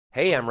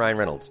Hey, I'm Ryan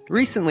Reynolds.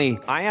 Recently,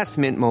 I asked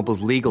Mint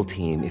Mobile's legal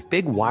team if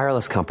big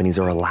wireless companies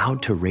are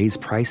allowed to raise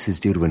prices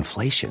due to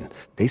inflation.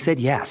 They said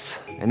yes.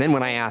 And then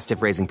when I asked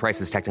if raising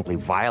prices technically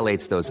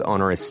violates those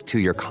onerous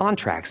two-year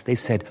contracts, they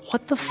said,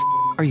 "What the f***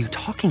 are you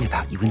talking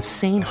about, you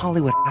insane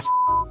Hollywood ass?"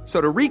 So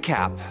to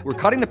recap, we're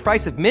cutting the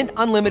price of Mint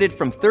Unlimited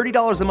from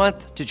 $30 a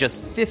month to just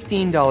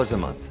 $15 a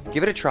month.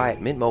 Give it a try at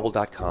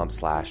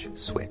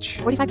mintmobile.com/switch.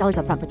 $45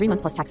 up front for 3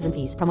 months plus taxes and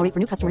fees. Promo rate for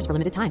new customers for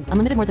limited time.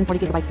 Unlimited more than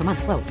 40 gigabytes per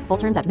month. Slows full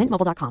terms at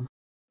mintmobile.com.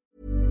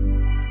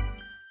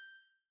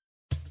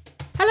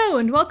 Hello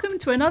and welcome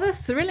to another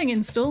thrilling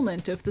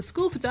instalment of The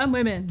School for Damn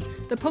Women,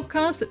 the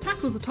podcast that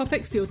tackles the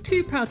topics you're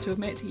too proud to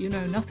admit you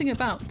know nothing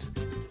about.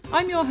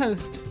 I'm your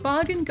host,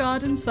 bargain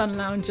garden sun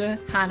lounger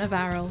Hannah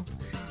Varrell.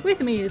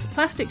 With me is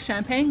plastic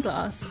champagne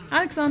glass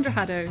Alexandra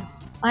Haddo.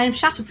 I am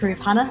shatterproof,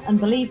 Hannah, and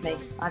believe me,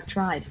 I've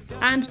tried.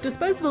 And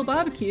disposable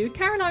barbecue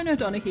Caroline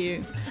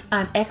O'Donoghue.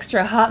 I'm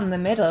extra hot in the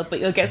middle,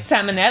 but you'll get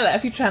salmonella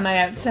if you try my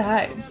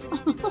outsides.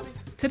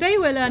 Today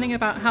we're learning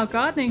about how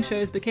gardening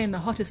shows became the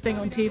hottest thing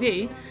on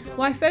TV,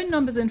 why phone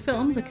numbers in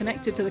films are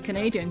connected to the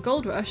Canadian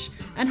gold rush,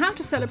 and how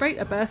to celebrate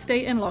a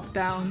birthday in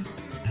lockdown.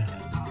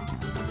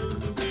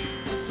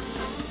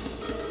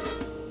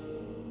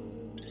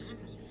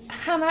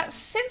 Hannah,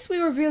 since we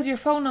revealed your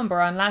phone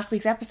number on last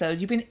week's episode,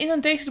 you've been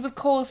inundated with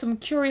calls from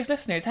curious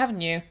listeners,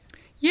 haven't you?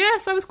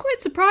 Yes, I was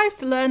quite surprised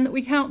to learn that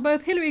we count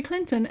both Hillary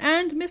Clinton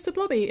and Mr.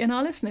 Blobby in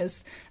our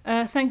listeners.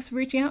 Thanks for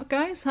reaching out,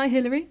 guys. Hi,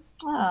 Hillary.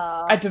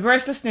 Oh, A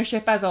diverse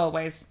listenership, as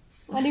always.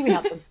 I knew we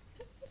had them.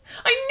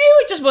 I knew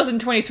it just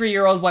wasn't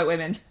 23-year-old white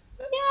women.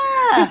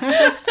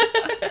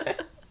 Yeah!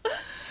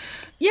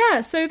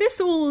 Yeah, so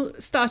this all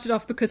started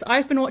off because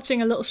I've been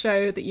watching a little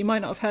show that you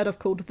might not have heard of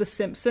called The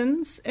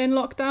Simpsons in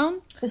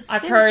lockdown.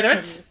 I've heard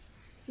it.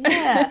 Simpsons.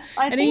 Yeah,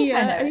 I think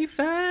I know. Any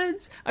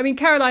fans? I mean,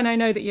 Caroline, I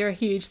know that you're a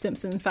huge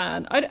Simpson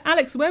fan.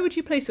 Alex, where would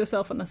you place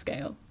yourself on the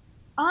scale?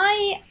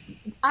 I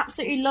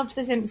absolutely loved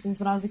The Simpsons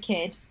when I was a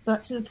kid,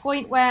 but to the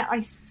point where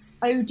I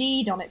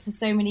OD'd on it for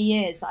so many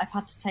years that I've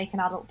had to take an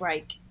adult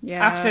break.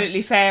 Yeah,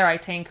 Absolutely fair, I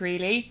think,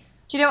 really.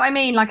 Do you know what I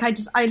mean? Like, I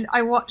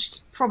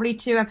watched probably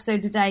 2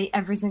 episodes a day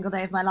every single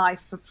day of my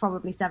life for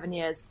probably 7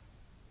 years.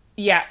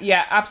 Yeah,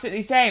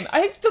 absolutely same.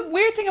 I think the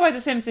weird thing about The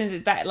Simpsons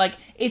is that, like,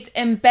 it's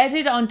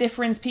embedded on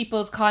different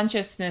people's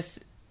consciousness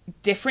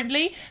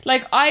differently.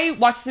 Like, I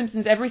watch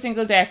Simpsons every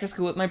single day after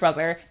school with my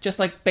brother, just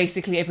like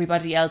basically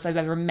everybody else I've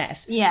ever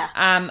met.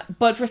 Yeah.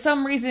 But for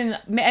some reason,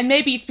 and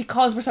maybe it's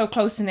because we're so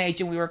close in age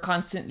and we were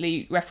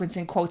constantly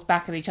referencing quotes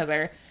back at each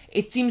other,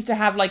 it seems to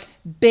have, like,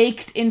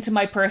 baked into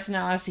my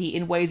personality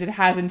in ways it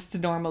hasn't to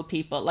normal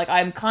people. Like,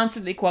 I'm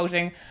constantly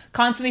quoting,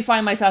 constantly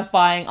find myself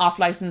buying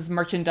off-licensed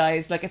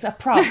merchandise. Like, it's a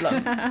problem.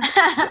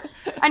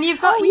 And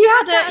you've got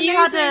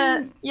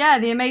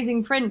the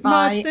amazing print by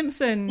Marge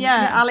Simpson.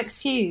 Yeah, Yes.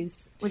 Alex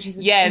Hughes, which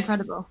is Yes.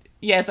 incredible.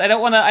 Yes, I don't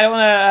want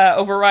to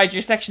override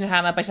your section,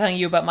 Hannah, by telling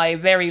you about my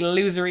very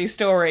losery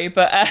story,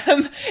 but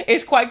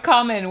it's quite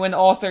common when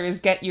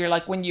authors get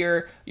when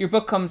your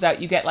book comes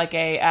out, you get like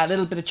a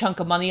little bit of chunk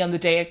of money on the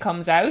day it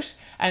comes out,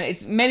 and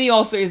it's many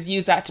authors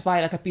use that to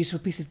buy like a beautiful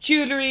piece of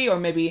jewellery or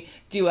maybe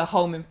do a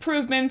home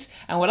improvement.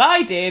 And what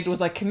I did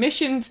was I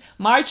commissioned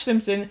Marge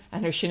Simpson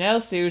and her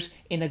Chanel suit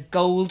in a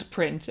gold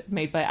print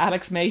made by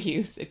Alex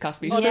Mayhew. It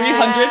cost me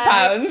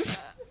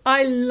 £300.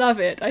 I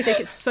love it. I think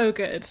it's so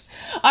good.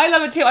 I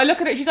love it too. I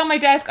look at her, she's on my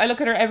desk, I look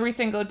at her every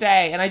single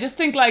day, and I just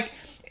think, like,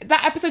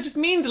 that episode just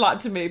means a lot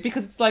to me,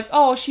 because it's like,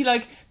 oh, she's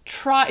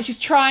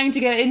trying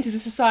to get into the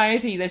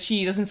society that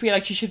she doesn't feel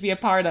like she should be a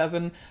part of,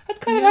 and that's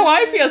kind of how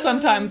I feel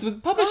sometimes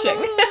with publishing.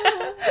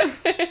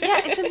 Yeah,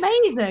 it's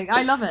amazing.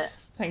 I love it.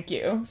 Thank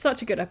you.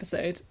 Such a good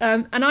episode.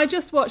 And I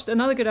just watched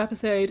another good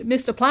episode,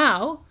 Mr.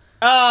 Plow.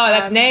 Oh,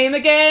 that name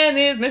again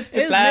is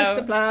Mr. Plow.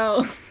 Mr.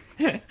 Plow.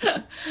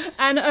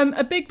 And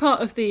a big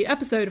part of the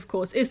episode, of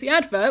course, is the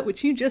advert,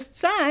 which you just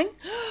sang.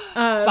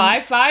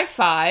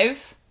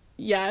 555.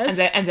 Yes.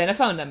 And then a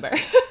phone number.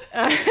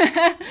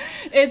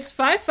 It's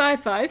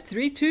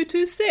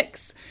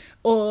 555-3226.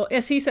 Or,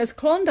 as he says,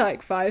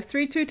 Klondike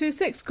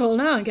 53226. Call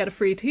now and get a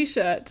free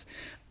t-shirt.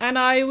 And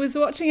I was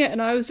watching it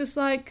and I was just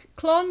like,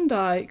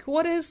 Klondike?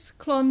 What is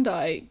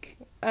Klondike?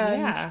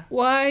 And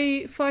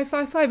why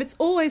 555? It's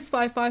always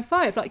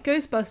 555, like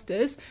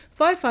Ghostbusters,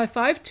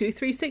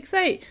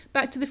 555-2368.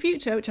 Back to the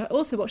Future, which I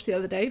also watched the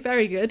other day,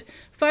 very good,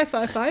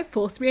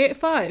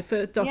 555-4385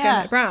 for Doc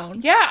Emmett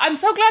Brown. Yeah, I'm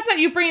so glad that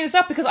you bring this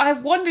up, because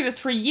I've wondered this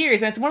for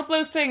years, and it's one of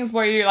those things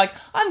where you're like,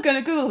 I'm going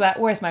to Google that,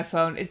 where's my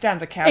phone? It's down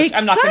the couch, Exactly.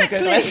 I'm not going to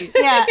Google it.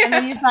 Yeah, and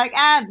then you're just like,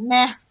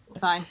 meh, it's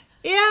fine.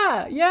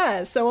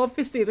 Yeah. So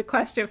obviously the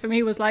question for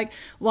me was like,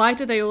 why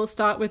do they all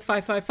start with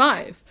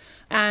 555?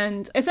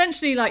 And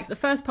essentially, like, the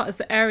first part is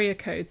the area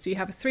code. So you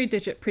have a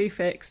 3-digit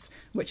prefix,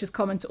 which is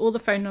common to all the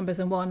phone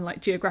numbers in one,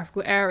 like,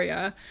 geographical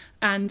area.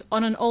 And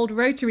on an old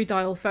rotary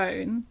dial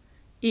phone,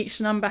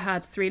 each number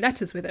had 3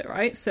 letters with it,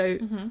 right? So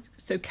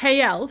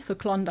KL for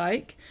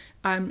Klondike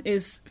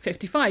is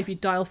 55. You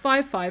dial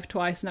 55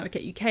 twice and that would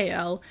get you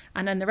KL,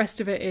 and then the rest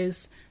of it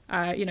is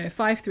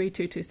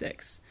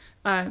 53226.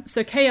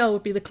 So KL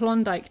would be the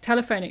Klondike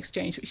telephone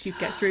exchange, which you'd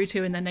get through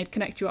to, and then they'd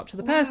connect you up to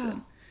the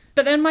person.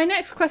 But then my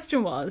next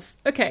question was,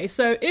 okay,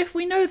 so if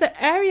we know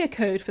the area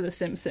code for The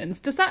Simpsons,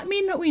 does that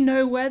mean that we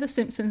know where The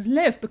Simpsons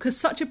live? Because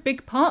such a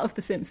big part of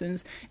The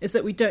Simpsons is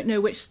that we don't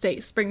know which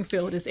state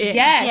Springfield is in.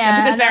 Yes, Yeah,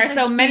 and because there are that's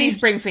so a many huge-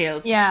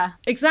 Springfields. Yeah.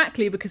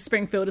 Exactly, because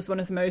Springfield is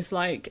one of the most,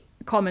 like,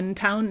 common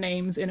town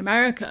names in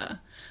America.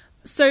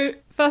 So,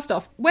 first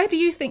off, where do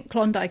you think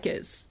Klondike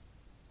is?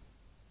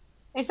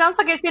 It sounds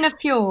like it's in a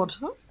fjord.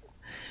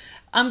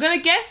 I'm going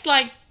to guess,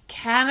 like,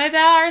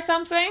 Canada or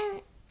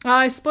something.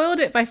 I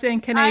spoiled it by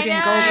saying Canadian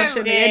I Gold know. Rush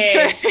in the Yes,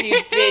 intro.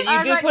 you did. I You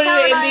was did like, put it in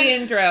Caroline. the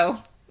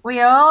intro. We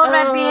all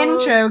read the Oh.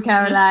 intro,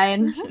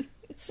 Caroline.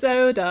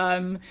 So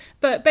dumb.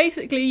 But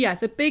basically, yeah,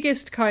 the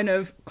biggest kind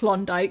of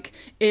Klondike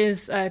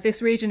is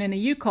this region in the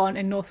Yukon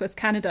in northwest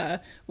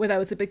Canada, where there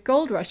was a big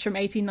gold rush from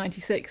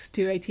 1896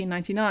 to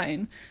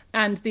 1899.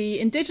 And the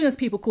indigenous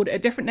people called it a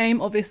different name,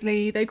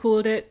 obviously. They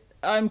called it,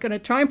 I'm going to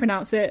try and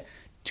pronounce it,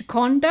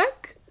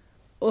 Chukondak,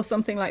 or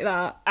something like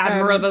that.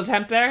 Admirable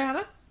attempt there,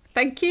 Hannah.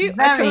 Thank you.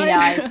 I Very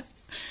tried.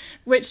 nice.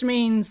 Which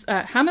means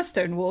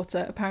hammerstone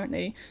water,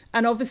 apparently.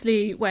 And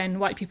obviously, when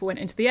white people went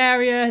into the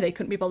area, they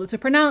couldn't be bothered to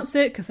pronounce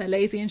it because they're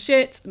lazy and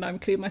shit, and I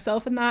include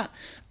myself in that.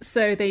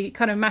 So they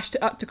kind of mashed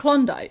it up to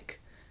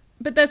Klondike.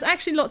 But there's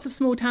actually lots of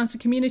small towns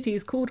and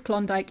communities called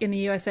Klondike in the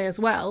USA as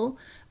well,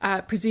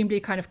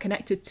 presumably kind of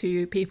connected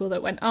to people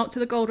that went out to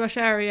the gold rush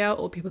area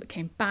or people that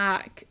came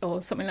back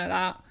or something like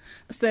that.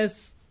 So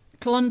there's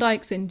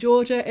Klondikes in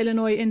Georgia,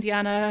 Illinois,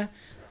 Indiana,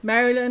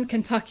 Maryland,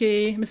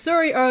 Kentucky,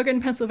 Missouri, Oregon,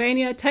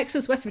 Pennsylvania,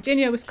 Texas, West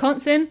Virginia,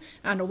 Wisconsin,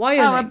 and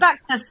Wyoming. Oh, we're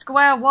back to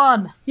square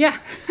one. Yeah.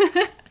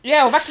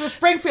 Yeah, we're back to the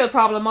Springfield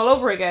problem all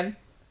over again.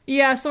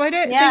 Yeah, so I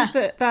don't Yeah.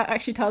 think that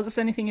actually tells us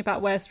anything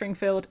about where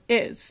Springfield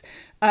is.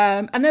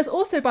 And there's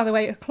also, by the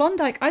way, a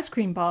Klondike ice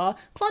cream bar,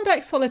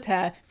 Klondike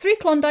Solitaire, 3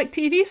 Klondike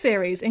TV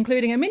series,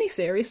 including a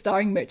mini-series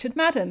starring Richard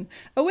Madden,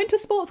 a winter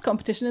sports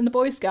competition in the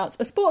Boy Scouts,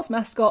 a sports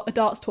mascot, a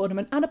darts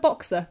tournament, and a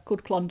boxer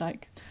called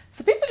Klondike.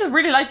 So people just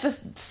really like the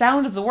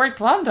sound of the word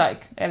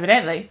Klondike,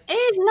 evidently. It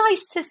is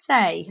nice to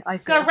say, I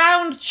It's feel. got a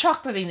round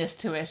chocolatiness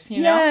to it,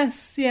 you know?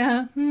 Yes,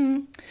 yeah.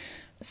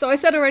 So I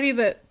said already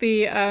that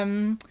the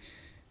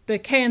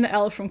K and the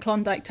L from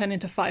Klondike turn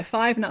into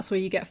 55, and that's where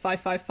you get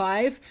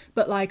 555.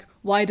 But, like,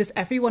 why does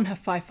everyone have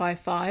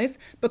 555?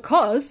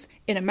 Because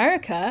in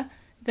America,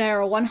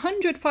 there are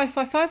 100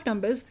 555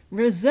 numbers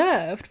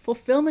reserved for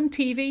film and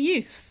TV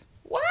use.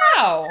 Wow!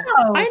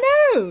 Oh, I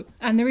know!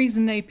 And the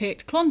reason they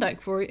picked Klondike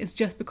for it is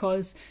just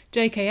because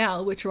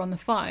JKL, which are on the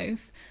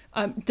 5,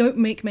 don't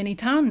make many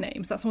town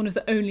names. That's one of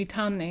the only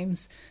town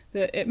names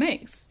that it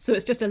makes. So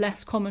it's just a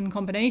less common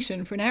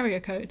combination for an area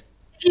code.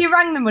 if you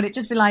rang them, would it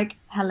just be like,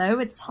 hello,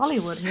 it's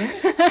Hollywood here?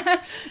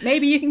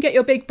 Maybe you can get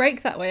your big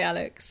break that way,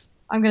 Alex.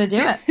 I'm going to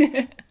do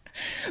it.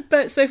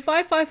 But so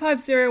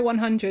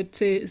 555-0100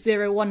 to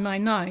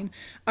 0199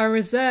 are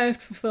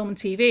reserved for film and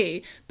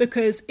TV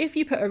because if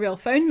you put a real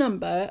phone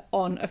number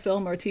on a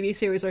film or a TV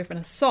series or even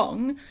a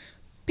song,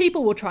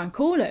 people will try and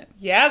call it.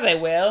 Yeah, they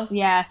will.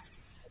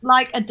 Yes.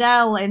 Like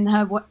Adele in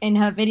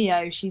her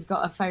video, she's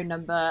got a phone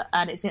number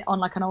and it's on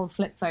like an old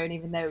flip phone,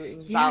 even though it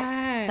was about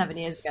Yes. 7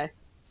 years ago.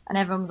 And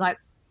everyone was like,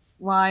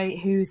 why,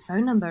 whose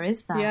phone number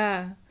is that?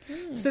 Yeah.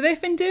 So they've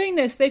been doing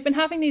this. They've been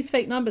having these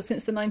fake numbers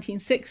since the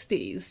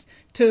 1960s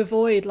to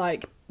avoid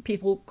like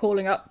people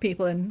calling up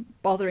people and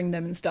bothering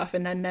them and stuff,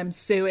 and then them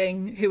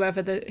suing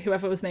whoever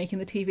was making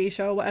the TV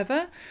show or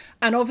whatever.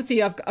 And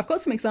obviously, I've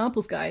got some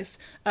examples, guys.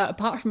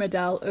 Apart from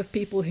Adele, of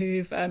people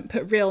who've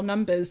put real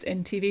numbers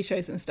in TV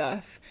shows and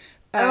stuff.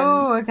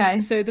 Oh, okay.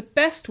 So the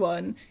best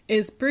one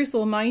is Bruce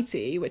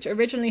Almighty, which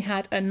originally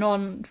had a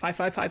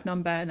non-555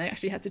 number, and they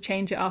actually had to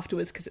change it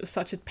afterwards because it was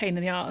such a pain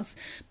in the arse.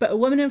 But a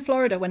woman in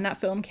Florida, when that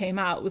film came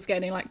out, was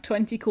getting like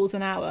 20 calls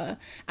an hour.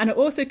 And it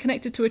also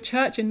connected to a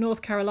church in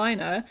North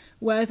Carolina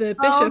where the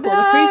bishop or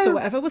the priest or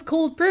whatever was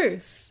called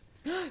Bruce.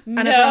 And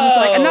everyone was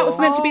like, and that was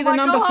meant to be Oh the my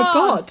number for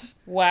God. God.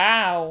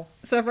 Wow.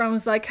 So everyone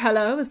was like,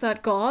 hello, is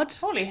that God?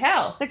 Holy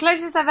hell. The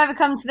closest I've ever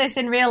come to this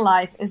in real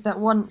life is that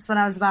once when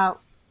I was about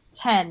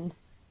 10,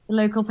 the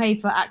local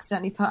paper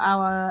accidentally put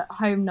our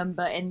home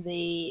number in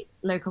the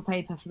local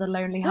paper for the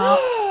Lonely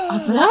Hearts.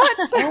 What?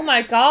 Oh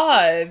my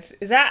god.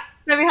 Is that...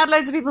 So we had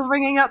loads of people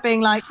ringing up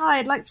being like, hi,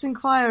 I'd like to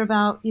inquire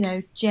about,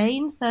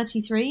 Jane,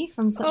 33,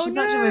 from such Oh, and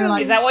such. And no. we were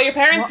like, Is that what your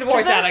parents what?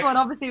 divorced, The first Alex? one,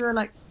 obviously, we were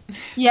like,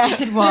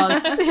 yes, it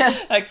was.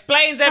 Yes. That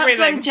explains That's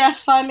everything. when Jeff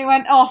finally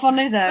went off on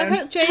his I own.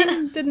 hope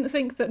Jane didn't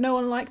think that no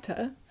one liked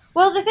her.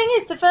 Well, the thing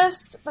is, the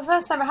first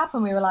time it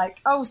happened, we were like,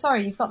 oh,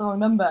 sorry, you've got the wrong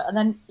number. And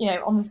then,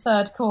 on the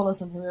third call or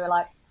something, we were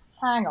like,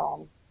 hang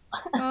on.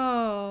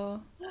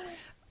 Oh.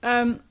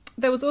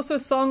 there was also a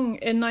song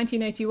in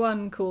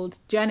 1981 called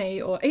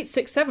Jenny, or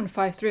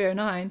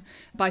 8675309,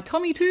 by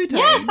Tommy Two Tone.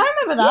 Yes, I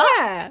remember that.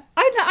 Yeah,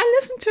 I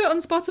listened to it on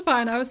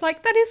Spotify and I was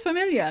like, that is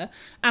familiar.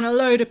 And a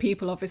load of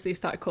people obviously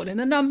started calling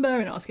the number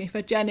and asking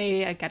for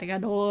Jenny and getting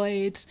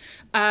annoyed.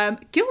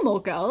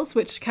 Gilmore Girls,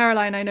 which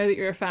Caroline, I know that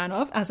you're a fan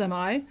of, as am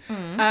I.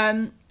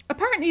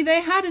 Apparently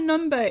they had a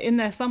number in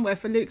there somewhere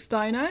for Luke's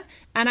Diner,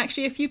 and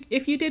actually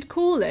if you did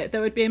call it,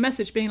 there would be a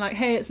message being like,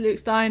 hey, it's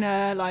Luke's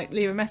Diner, like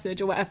leave a message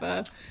or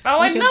whatever. Oh,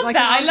 like I love like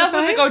that. an I love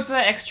when they answer go to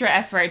that extra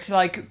effort to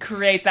like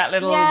create that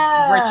little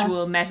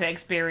virtual meta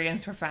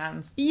experience for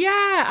fans.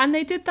 Yeah, and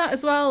they did that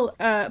as well.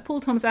 Paul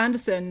Thomas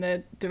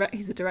Anderson,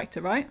 he's a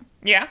director, right?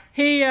 Yeah.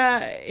 He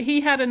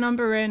had a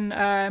number in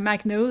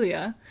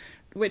Magnolia,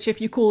 which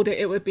if you called it,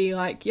 it would be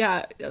like,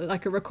 yeah,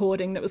 like a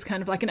recording that was kind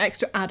of like an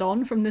extra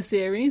add-on from the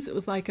series. It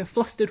was like a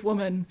flustered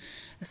woman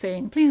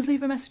saying, please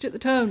leave a message at the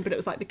tone, but it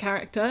was like the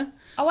character.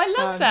 Oh, I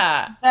love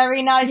that.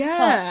 Very nice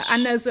Yeah, touch.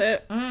 and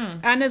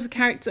there's a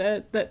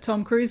character that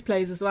Tom Cruise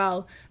plays as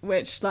well,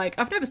 which like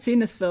I've never seen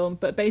this film,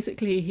 but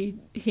basically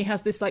he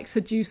has this like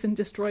seduce and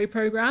destroy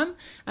program,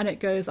 and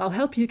it goes, I'll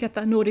help you get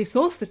that naughty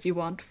sauce that you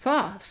want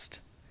fast.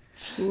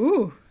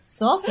 Ooh,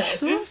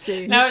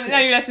 Saucy. Now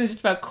your lesson is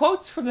just about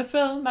quotes from the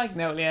film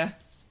Magnolia.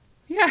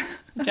 Yeah,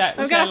 I'm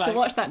I'm gonna have to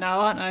watch that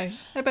now, aren't I?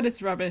 I bet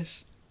it's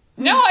rubbish.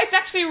 No, it's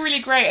actually really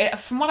great.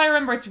 From what I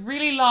remember, it's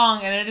really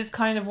long, and it is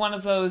kind of one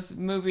of those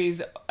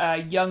movies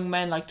young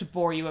men like to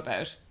bore you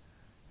about.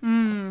 But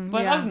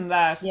other than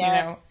that,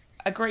 Yes.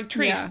 a great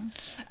treat.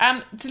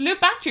 Yeah. To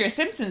loop back to your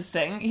Simpsons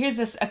thing, here's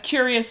a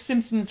curious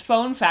Simpsons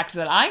phone fact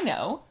that I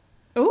know.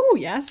 Oh,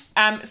 yes.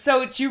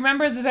 So do you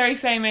remember the very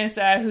famous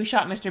Who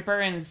Shot Mr.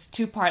 Burns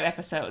 2-part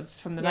episodes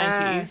from the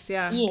 90s?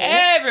 Yeah.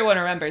 Everyone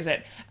remembers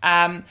it.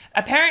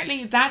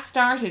 Apparently that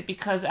started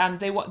because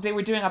they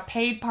were doing a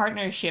paid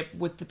partnership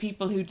with the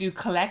people who do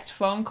collect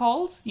phone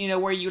calls,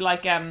 where you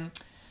like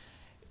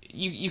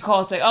you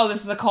call, say, oh,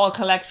 this is a call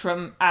collect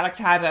from Alex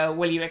Haddow,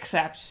 will you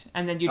accept?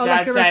 And then your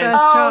dad like a says... reverse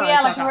Oh, charge.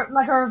 yeah,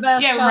 like a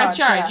reverse charge. Yeah, reverse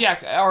charge,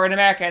 yeah. Or in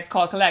America, it's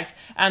called collect.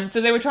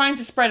 So they were trying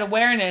to spread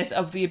awareness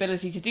of the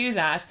ability to do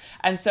that.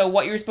 And so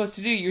what you were supposed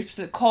to do, you're supposed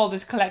to call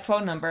this collect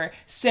phone number,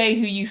 say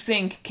who you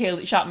think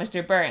shot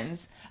Mr.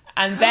 Burns.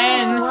 And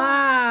then,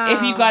 Wow.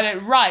 if you got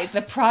it right,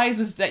 the prize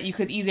was that you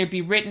could either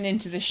be written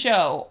into the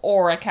show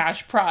or a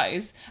cash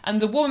prize.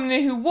 And the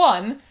woman who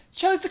won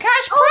chose the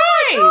cash prize!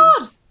 my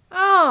God!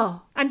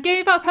 Oh, and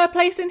gave up her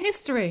place in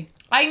history.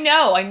 I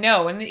know,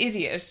 and the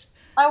idiot.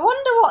 I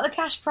wonder what the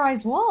cash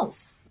prize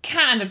was.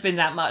 Can't have been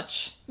that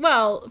much.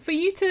 Well, for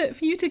you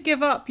to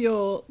give up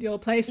your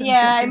place in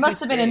Yeah, Simpsons it must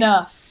have been history,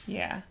 enough.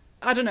 Yeah.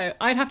 I don't know.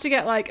 I'd have to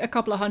get like a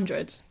couple of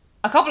hundred.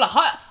 A couple of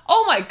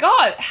oh my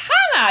God,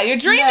 Hannah, you're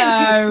dreaming No.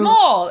 too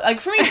small. Like,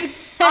 for me,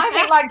 I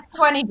think like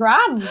 20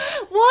 grand.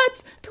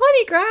 What?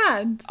 20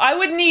 grand? I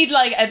would need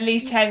like at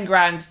least 10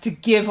 grand to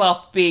give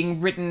up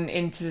being written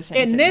into the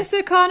Simpsons. In this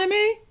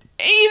economy?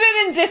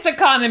 Even in this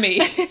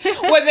economy,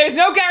 where there's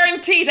no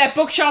guarantee that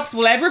bookshops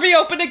will ever be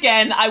open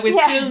again, I would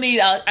still need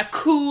a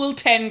cool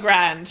 10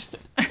 grand.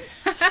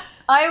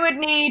 I would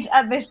need,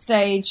 at this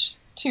stage,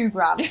 2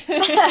 grand.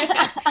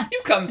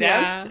 You've come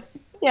down.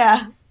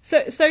 Yeah.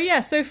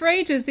 Yeah. So for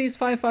ages, these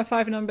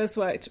 555 numbers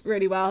worked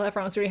really well.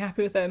 Everyone was really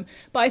happy with them.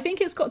 But I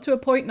think it's got to a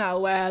point now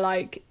where,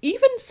 like,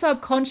 even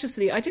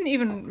subconsciously, I didn't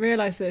even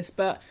realise this,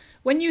 but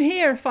when you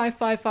hear a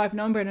 555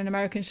 number in an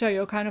American show,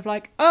 you're kind of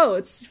like, oh,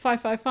 it's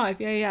 555.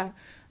 Yeah.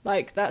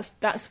 Like,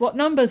 that's what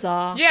numbers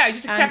are. Yeah,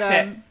 just accept it.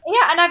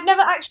 Yeah, and I've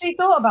never actually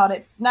thought about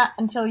it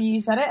until you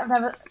said it. I've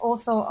never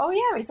thought, oh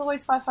yeah, it's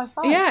always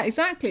 555. Yeah,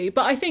 exactly.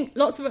 But I think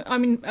loads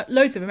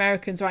of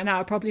Americans right now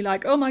are probably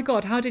like, oh my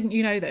God, how didn't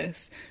you know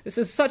this? This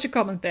is such a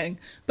common thing.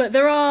 But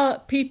there are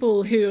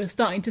people who are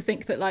starting to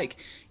think that, like,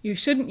 you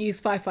shouldn't use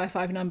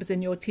 555 numbers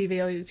in your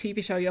TV or your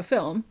TV show, your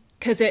film,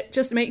 because it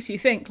just makes you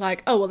think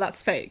like, oh, well,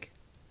 that's fake.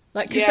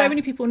 Like, because so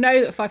many people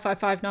know that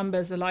 555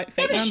 numbers are like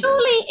fake Yeah, but numbers.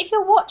 surely if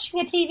you're watching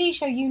a TV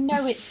show, you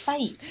know it's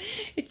fake.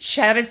 It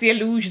shatters the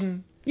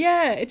illusion.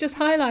 Yeah, it just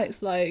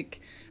highlights,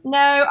 like...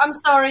 No, I'm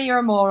sorry, you're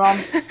a moron.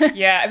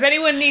 Yeah, if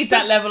anyone needs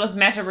that level of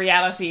meta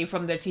reality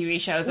from their TV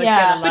shows, like, Yeah.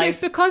 get a life. But it's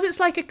because it's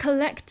like a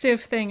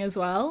collective thing as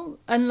well.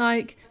 And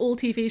like, all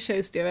TV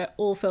shows do it,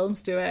 all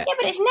films do it. Yeah,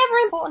 but it's never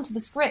important to the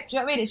script. Do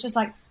you know what I mean? It's just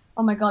like,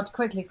 oh my God,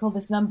 quickly call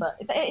this number.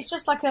 It's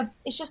just like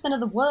it's just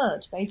another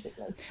word,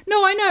 basically.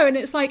 No, I know, and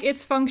it's like,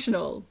 it's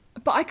functional.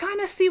 But I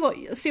kind of see what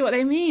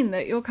they mean,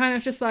 that you're kind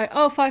of just like,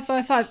 oh,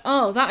 555,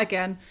 oh, that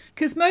again.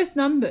 Because most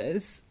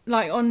numbers,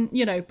 like on,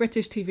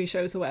 British TV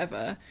shows or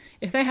whatever,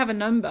 if they have a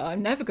number,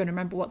 I'm never going to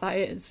remember what that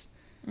is.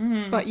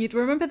 Mm-hmm. But you'd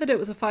remember that it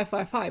was a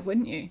 555,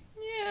 wouldn't you?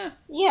 Yeah.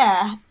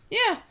 Yeah.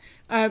 Yeah.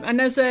 And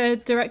there's a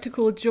director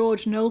called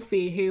George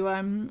Nolfi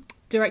who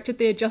directed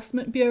The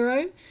Adjustment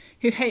Bureau,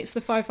 who hates the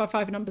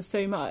 555 numbers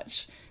so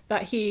much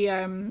that he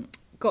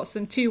got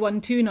some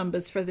 212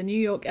 numbers for the New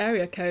York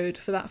area code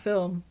for that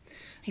film.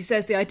 He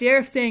says, the idea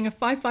of seeing a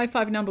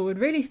 555 number would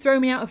really throw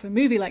me out of a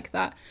movie like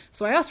that.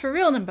 So I asked for a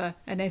real number,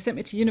 and they sent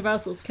me to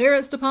Universal's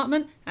clearance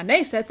department, and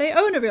they said they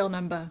own a real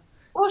number.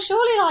 Or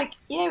surely, like,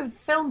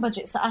 film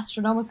budgets are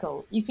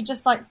astronomical. You could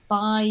just, like,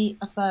 buy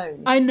a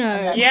phone. I know.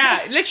 and then-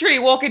 Yeah, literally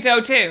walk it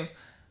out too.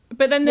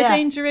 But then the Yeah.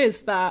 danger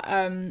is that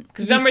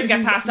Because numbers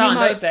get passed on,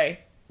 don't they?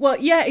 Well,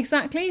 yeah,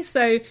 exactly.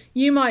 So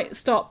you might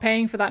stop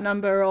paying for that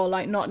number or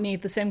like not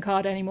need the SIM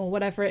card anymore,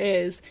 whatever it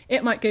is.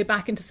 It might go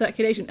back into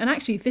circulation. And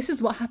actually, this is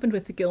what happened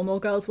with the Gilmore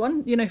Girls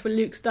one, for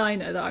Luke's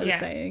Diner that I was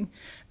saying.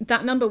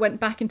 That number went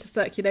back into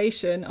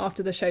circulation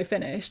after the show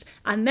finished.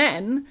 And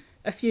then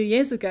a few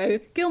years ago,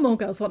 Gilmore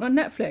Girls went on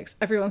Netflix.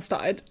 Everyone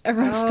started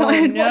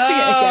watching it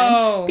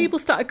again. People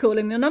started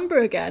calling the number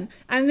again.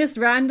 And this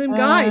random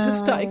guy just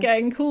started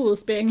getting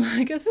calls being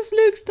like, is this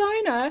Luke's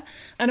Diner?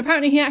 And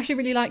apparently he actually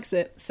really likes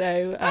it.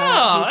 So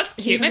That's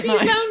cute. Maybe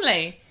he's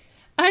lonely.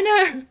 I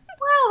know.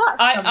 Well,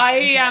 that's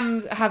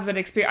I have an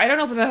experience. I don't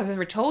know if I've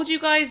ever told you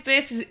guys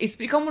this. It's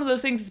become one of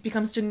those things that's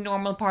become such a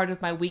normal part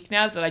of my week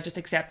now that I just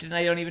accept it and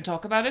I don't even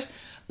talk about it.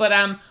 But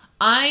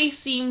I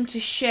seem to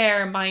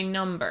share my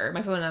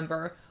phone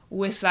number,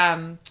 with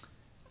a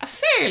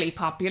fairly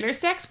popular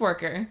sex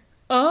worker.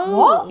 Oh.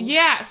 What?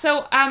 Yeah, so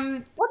What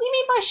do you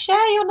mean by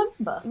share your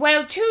number?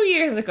 well, 2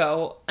 years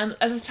ago, and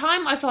at the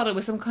time I thought it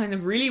was some kind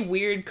of really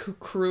weird,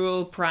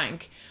 cruel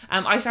prank.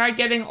 I started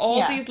getting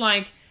all these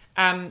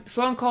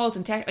phone calls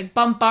and text, like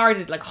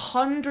bombarded, like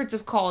hundreds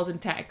of calls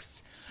and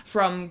texts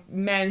from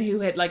men who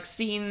had like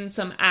seen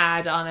some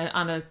ad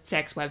on a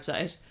sex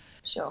website,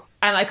 Sure.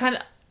 and I kind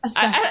of. A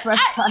sex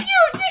website.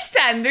 Your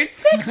standard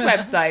sex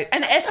website,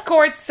 an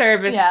escort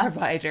service Yeah.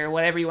 provider,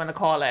 whatever you want to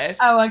call it.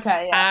 Oh,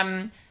 okay,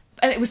 yeah.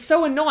 And it was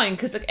so annoying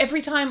because like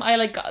every time I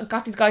like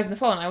got these guys on the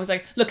phone, I was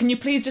like, "Look, can you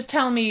please just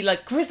tell me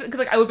like Chris?" Because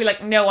like I would be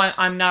like, "No,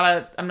 I'm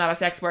not a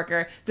sex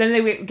worker." Then they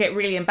would get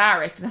really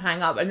embarrassed and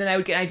hang up, and then I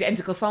would get an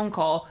identical phone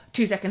call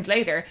 2 seconds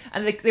later,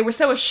 and they were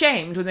so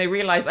ashamed when they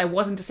realized I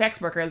wasn't a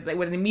sex worker that they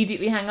would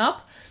immediately hang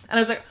up. And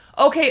I was like,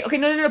 okay,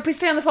 no, please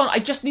stay on the phone. I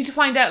just need to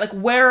find out, like,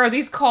 where are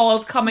these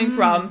calls coming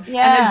from?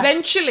 yeah. And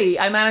eventually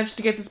I managed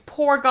to get this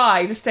poor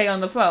guy to stay on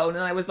the phone.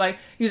 And I was like,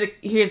 he was like,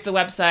 here's the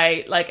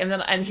website, like,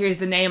 and here's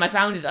the name I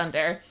found it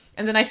under.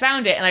 And then I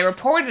found it and I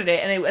reported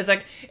it, and it was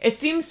like, it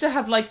seems to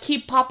have like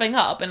keep popping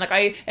up. And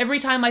like every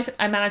time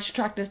I manage to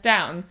track this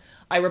down,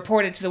 I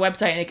report it to the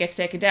website and it gets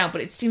taken down, but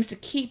it seems to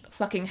keep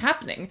fucking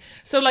happening.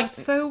 So like,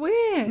 That's so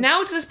weird.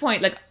 now to this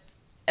point, like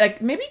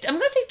maybe I'm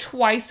gonna say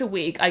twice a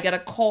week I get a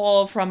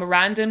call from a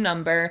random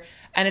number,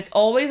 and it's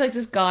always like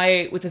this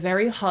guy with a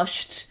very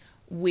hushed,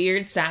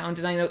 weird sound,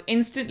 and I know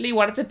instantly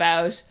what it's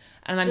about,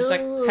 and I'm just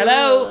like,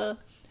 hello.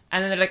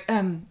 And then they're like,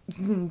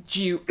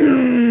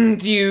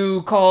 do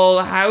you call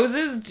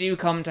houses? Do you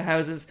come to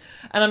houses?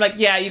 And I'm like,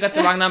 yeah, you got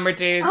the wrong number,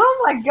 dude.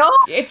 Oh my god!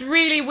 It's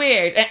really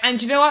weird.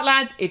 And you know what,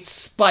 lads? It's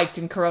spiked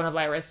in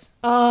coronavirus.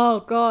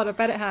 Oh god, I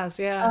bet it has.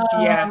 Yeah.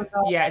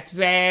 Yeah, it's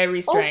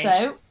very strange.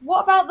 Also,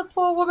 what about the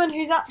poor woman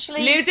who's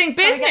actually Losing trying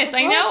to get business. this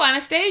I right? know,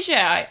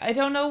 Anastasia. I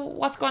don't know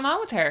what's going on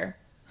with her.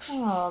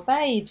 Oh,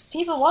 babes,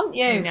 people want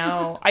you. I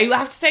know. I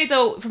have to say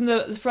though, from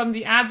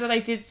the ad that I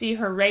did see,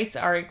 her rates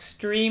are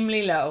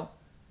extremely low,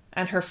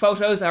 and her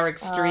photos are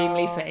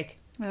extremely fake.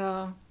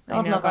 Oh.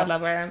 I know, God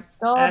love her.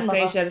 God love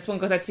Anastasia, her. this one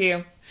goes out to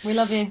you. We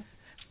love you.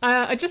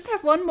 I just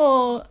have one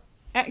more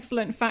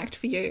excellent fact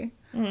for you,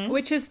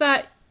 which is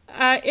that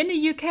in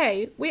the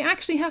UK, we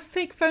actually have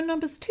fake phone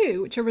numbers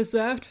too, which are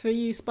reserved for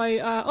use by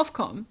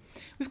Ofcom.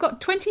 We've got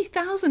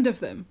 20,000 of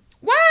them.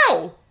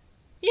 Wow!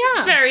 Yeah. It's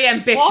a very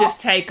ambitious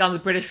take on the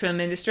British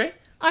film industry.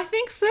 I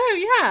think so,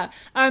 yeah.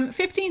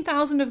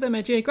 15,000 of them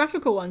are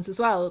geographical ones as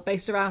well,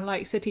 based around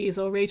like cities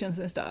or regions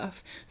and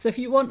stuff. So if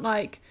you want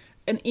like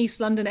an East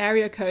London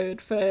area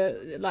code for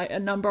like a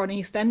number on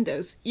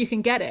EastEnders, you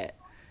can get it.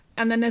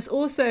 And then there's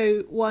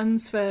also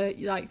ones for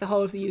like the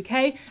whole of the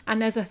UK,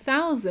 and there's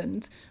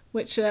 1,000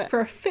 which are for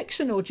a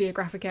fictional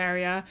geographic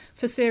area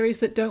for series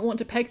that don't want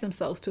to peg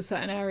themselves to a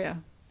certain area.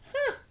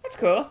 That's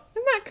cool.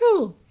 Isn't that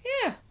cool?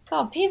 Yeah.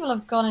 God, people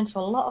have gone into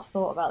a lot of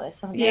thought about this,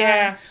 haven't they?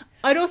 Yeah.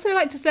 I'd also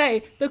like to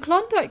say the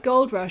Klondike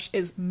Gold Rush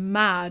is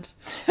mad.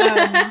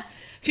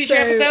 Future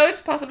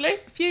episode, possibly.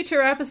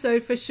 Future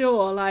episode for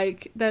sure.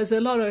 Like, there's a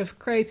lot of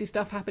crazy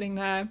stuff happening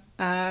there,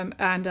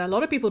 and a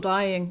lot of people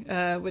dying,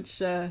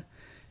 which,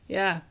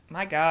 yeah.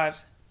 My God.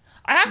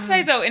 I have to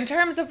say, though, in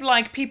terms of,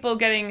 like, people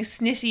getting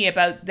snitty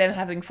about them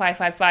having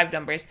 555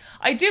 numbers,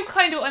 I do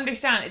kind of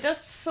understand. It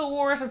does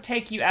sort of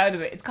take you out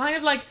of it. It's kind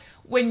of like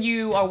when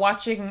you are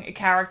watching a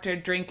character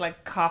drink,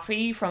 like,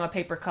 coffee from a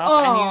paper cup,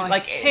 and you,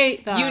 like, I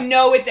hate that. you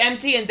know it's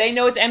empty, and they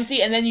know it's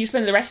empty, and then you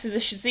spend the rest of the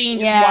scene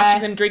just Yes.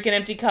 watching them drink an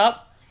empty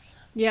cup.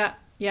 Yeah.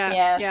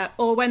 Yes. Yeah.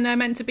 Or when they're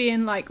meant to be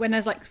in, like, when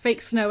there's, like,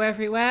 fake snow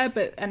everywhere,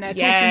 and they're talking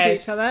to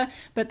Yes. each other,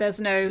 but there's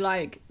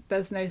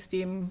no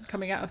steam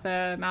coming out of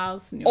their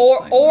mouths. And you're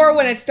just like, Or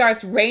when it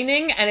starts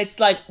raining and it's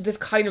like this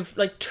kind of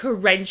like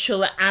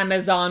torrential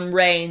Amazon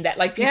rain that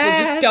like people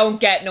just Yes.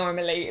 don't get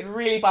normally. It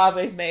really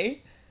bothers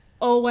me.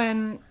 Or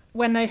when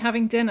they're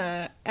having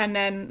dinner and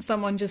then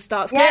someone just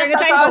starts Yes, clearing a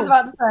that's table. what I was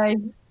about to say.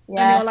 And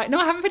Yes. you're like, no,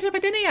 I haven't finished my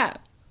dinner yet.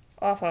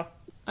 Awful.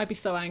 I'd be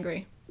so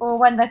angry. Or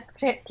when they're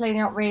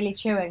cleaning up really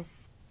chewing.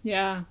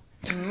 Yeah.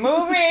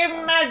 Movie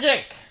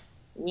magic.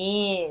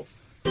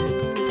 Yes.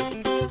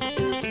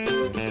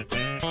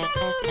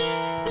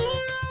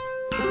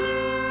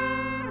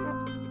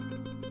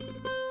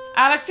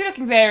 Alex, you're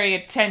looking very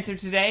attentive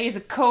today. Is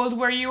it cold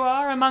where you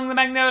are among the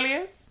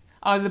magnolias?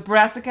 Are the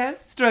brassicas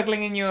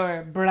struggling in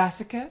your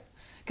brassica?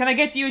 Can I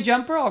get you a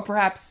jumper or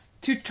perhaps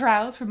 2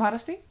 trowels for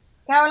modesty?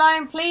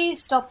 Caroline,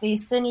 please stop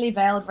these thinly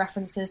veiled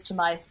references to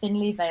my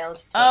thinly veiled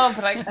tits. Oh,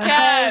 but I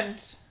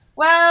can't.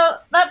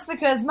 Well, that's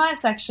because my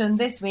section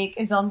this week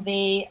is on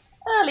the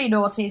early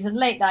noughties and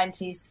late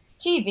 90s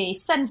TV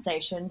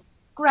sensation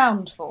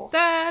Ground Force.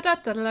 Da da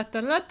da da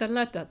da da da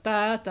da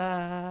da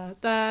da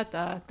da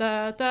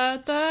da da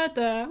da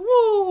da.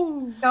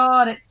 Woo!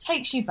 God, it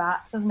takes you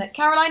back, doesn't it?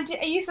 Caroline,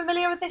 are you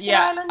familiar with this in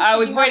Yeah, Ireland? I Did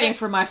was you have waiting it?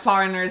 for my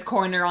foreigner's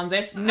corner on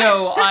this.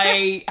 No,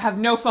 I have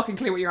no fucking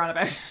clue what you're on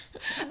about.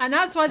 And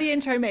that's why the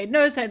intro made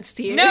no sense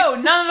to you. No,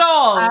 none at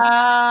all.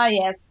 Ah,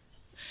 yes.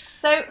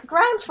 So,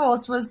 Ground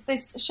Force was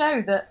this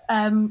show that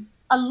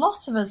a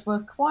lot of us were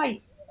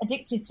quite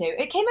addicted to.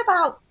 It came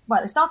about,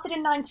 well, it started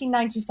in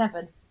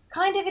 1997,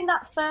 kind of in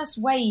that first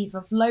wave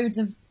of loads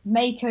of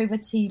makeover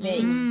TV.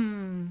 Do you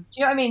know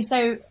what I mean?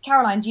 So,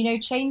 Caroline, do you know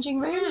Changing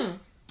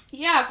Rooms?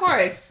 Yeah, of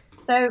course.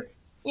 So,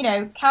 you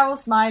know, Carol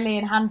Smiley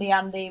and Handy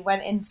Andy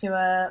went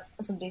into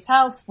somebody's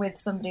house with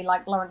somebody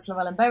like Lawrence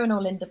Llewellyn-Bowen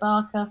or Linda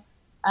Barker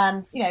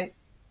and, you know,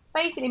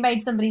 basically made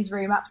somebody's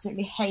room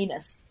absolutely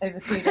heinous over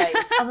 2 days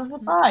as a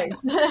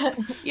surprise.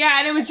 Yeah,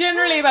 and it was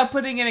generally about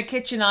putting in a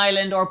kitchen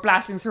island or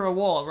blasting through a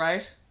wall,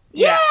 right?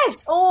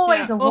 Yes,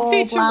 always a wall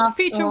Or blast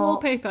feature or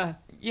wallpaper.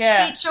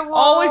 Yeah, feature wall,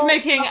 always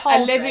making the a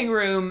whole living thing.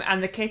 room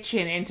and the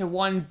kitchen into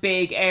one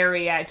big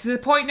area to the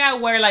point now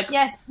where, like,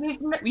 Yes,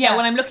 yeah,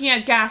 when I'm looking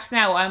at gaffs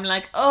now, I'm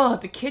like, oh,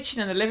 the kitchen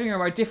and the living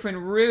room are different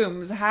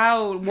rooms.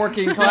 How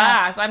working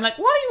class? I'm like,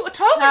 what are you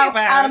talking How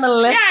about?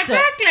 animalistic. Yeah,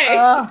 exactly.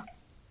 Ugh.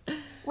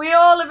 We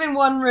all live in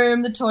one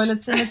room, the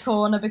toilet's in the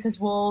corner because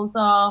walls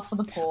are for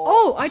the poor.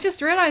 Oh, I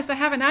just realised I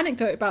have an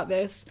anecdote about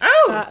this.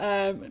 Oh!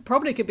 That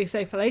probably could be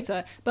saved for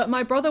later. But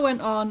my brother went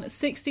on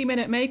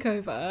 60-minute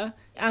makeover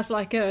as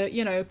like a,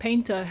 you know,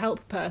 painter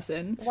help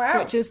person. Wow.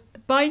 Which is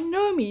by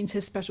no means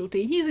his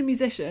specialty. He's a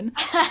musician.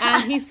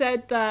 And he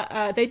said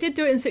that they did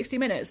do it in 60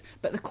 minutes,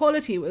 but the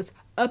quality was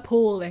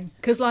appalling.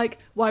 Because, like,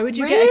 why would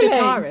you get Really?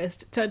 a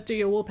guitarist to do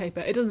your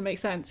wallpaper? It doesn't make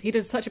sense. He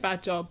did such a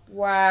bad job.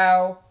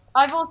 Wow.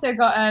 I've also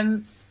got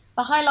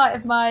the highlight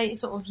of my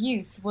sort of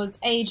youth was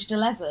aged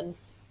 11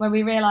 when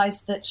we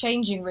realised that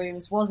Changing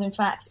Rooms was in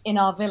fact in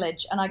our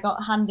village and I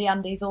got Handy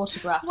Andy's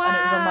autograph and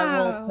it was on my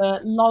wall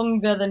for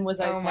longer than was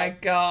okay. Oh my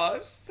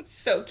gosh, that's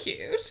so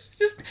cute.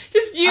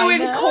 Just you I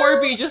and know.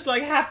 Corby, just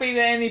like happy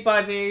that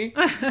anybody's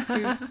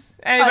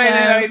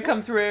anybody's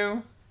come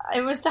through.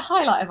 It was the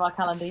highlight of our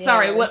calendar year.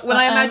 Sorry, when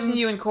I But, imagine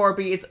you and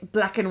Corby, it's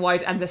black and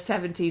white and the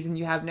 70s, and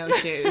you have no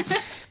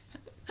shoes.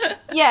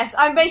 Yes,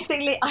 I'm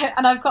basically,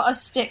 and I've got a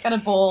stick and a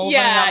ball. running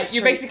out Yeah, the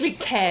you're basically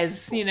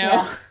streets. Kez, you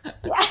know.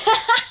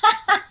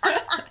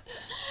 Yeah.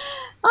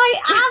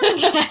 I am,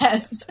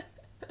 yes.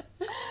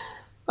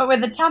 But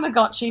with a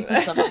Tamagotchi for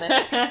some of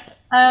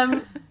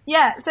it.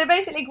 Yeah, so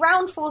basically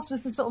Ground Force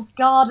was the sort of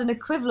garden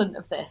equivalent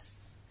of this.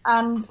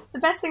 And the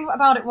best thing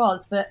about it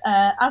was that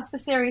as the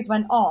series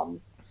went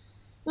on,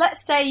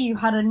 let's say you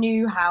had a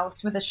new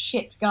house with a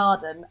shit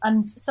garden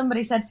and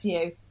somebody said to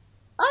you,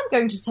 I'm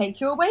going to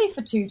take you away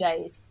for 2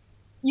 days.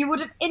 You would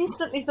have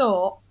instantly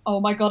thought, oh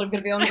my God, I'm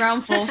going to be on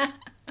Ground Force.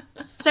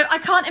 So I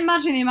can't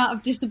imagine the amount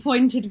of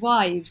disappointed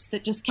wives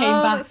that just came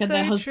back that's and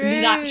their so husband had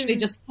true. actually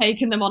just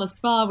taken them on a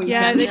spa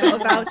Yeah, weekend. they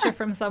got a voucher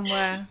from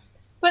somewhere.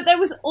 But there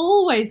was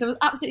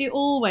absolutely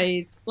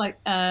always, like,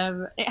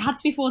 it had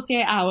to be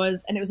 48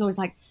 hours, and it was always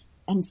like,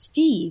 and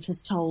Steve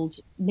has told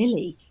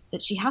Millie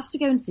that she has to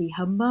go and see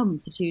her mum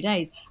for 2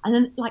 days. And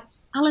then, like,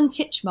 Alan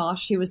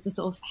Titchmarsh, who was the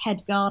sort of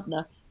head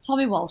gardener,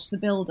 Tommy Walsh, the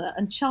builder,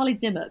 and Charlie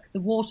Dimmock, the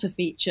water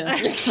feature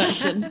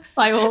person.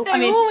 By all,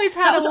 They always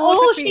had that a was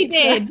water all she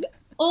feature. did.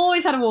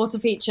 Always had a water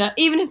feature,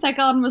 even if their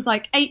garden was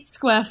like 8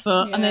 square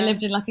foot and they Yeah.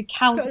 lived in like a little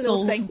council,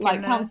 sink in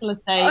like there. council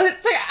estate. Oh,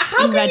 it's like,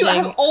 how In can you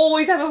Reading.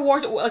 always have a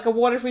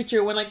water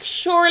feature when, like,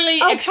 surely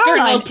Oh, external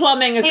Caroline,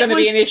 plumbing is it going to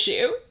be was- an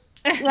issue?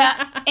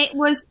 Yeah, it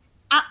was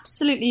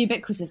absolutely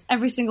ubiquitous.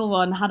 Every single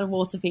one had a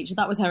water feature.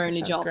 That was her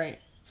only Sounds job. great.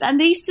 And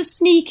they used to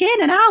sneak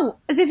in and out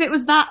as if it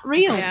was that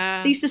real.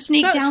 Yeah. They used to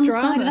sneak Such down the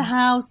drama. side of the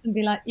house and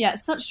be like, yeah,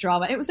 such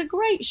drama. It was a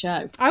great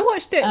show. I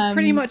watched it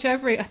pretty much I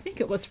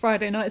think it was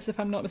Friday nights if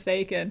I'm not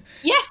mistaken.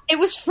 Yes, it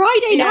was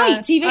Friday Yeah,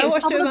 night TV. I It was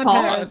watched Top it of with the my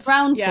Pops, parents.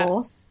 Ground Yeah.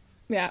 Force.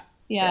 Yeah.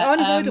 Yeah,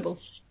 Unavoidable.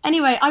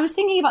 Anyway, I was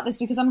thinking about this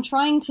because I'm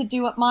trying to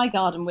do up my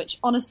garden, which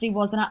honestly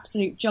was an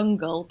absolute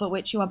jungle, but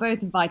which you are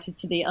both invited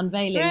to the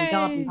unveiling Hooray.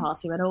 garden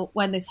party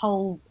when this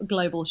whole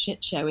global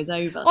shit show is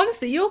over.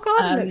 Honestly, your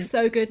garden looks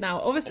so good now.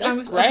 Obviously, It I've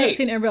looks not great.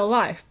 seen it in real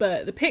life,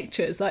 but the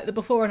pictures, like the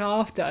before and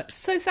after, it's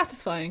so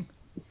satisfying.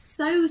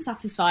 So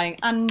satisfying.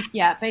 And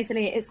yeah,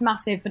 basically it's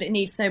massive, but it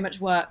needs so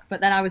much work.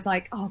 But then I was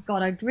like, oh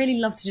God, I'd really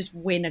love to just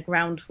win a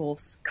Ground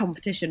Force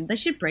competition. They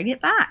should bring it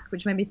back,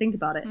 which made me think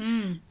about it.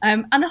 And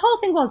the whole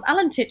thing was,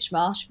 Alan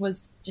Titchmarsh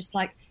was just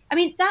like, I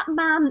mean, that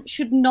man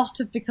should not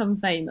have become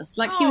famous.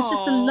 Like, he was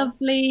just a Aw.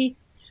 lovely,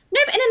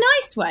 No, but in a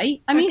nice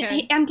way. I mean,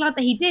 Okay. I'm glad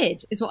that he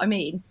did, is what I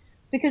mean.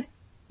 Because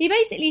he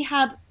basically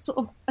had sort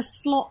of a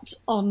slot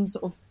on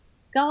sort of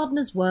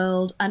Gardener's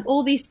World and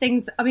all these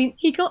things. I mean,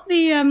 he got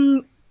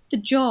the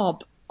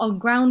job on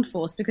Ground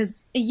Force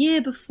because a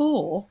year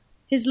before,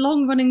 his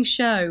long-running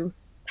show,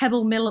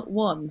 Pebble Mill at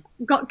 1,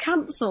 got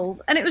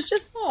cancelled. And it was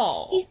just...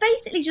 Oh. He's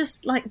basically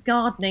just like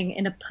gardening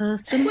in a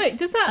person. Wait,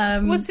 does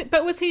that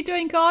was he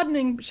doing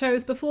gardening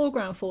shows before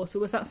Ground Force, or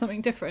was that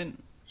something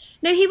different?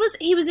 No, he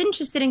was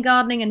interested in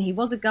gardening, and he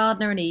was a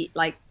gardener, and he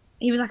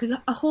was like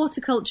a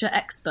horticulture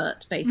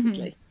expert,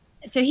 basically.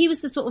 So he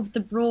was the sort of the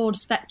broad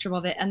spectrum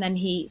of it, and then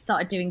he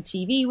started doing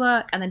TV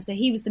work, and then so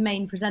he was the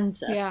main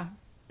presenter. Yeah.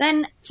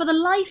 Then, for the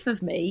life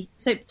of me,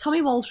 so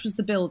Tommy Walsh was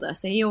the builder,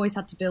 so he always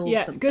had to build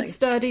Yeah, something. good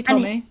sturdy And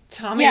Tommy.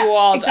 Tommy Yeah,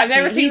 Wald. exactly. I've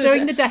never He's seen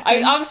doing the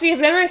decking. I obviously have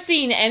never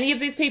seen any of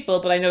these people,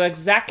 but I know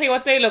exactly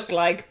what they look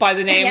like by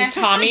the name Yes,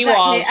 Tommy exactly.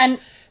 Walsh.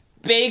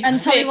 Big And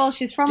Tommy thick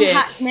Walsh is from dick.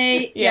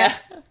 Hackney. Yeah.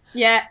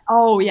 Yeah.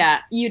 Oh, yeah.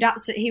 He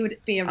would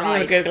be a gonna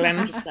ride. Google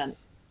him. 100%.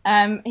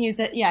 He was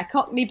a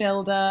Cockney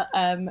builder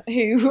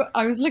who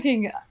I was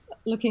looking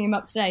him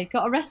up today.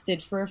 Got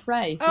arrested for a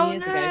fray a few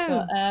years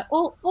ago, but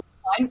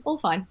all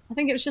fine. I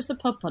think it was just a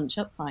pub punch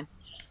up. Fine.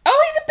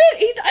 Oh,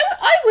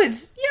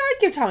 I'd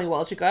give Tommy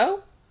Walsh a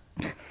go.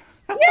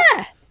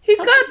 Yeah, He's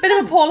got a bit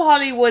of a Paul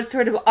Hollywood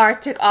sort of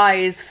Arctic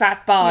eyes,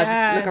 fat bod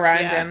Yes, look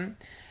around yeah. him.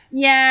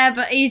 yeah,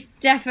 but he's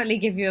definitely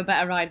give you a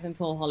better ride than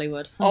Paul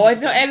Hollywood. Oh, I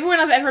don't know. Everyone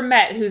I've ever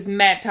met who's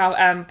met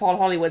Paul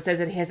Hollywood says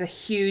that he has a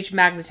huge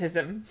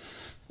magnetism.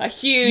 A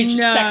huge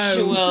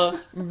sexual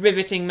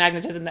riveting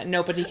magnetism that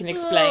nobody can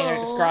explain or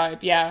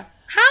describe, yeah.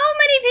 How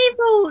many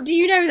people do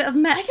you know that have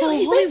met Paul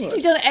He's Hollywood?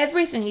 basically done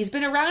everything. He's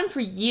been around for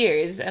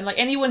years, and like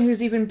anyone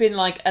who's even been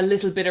like a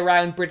little bit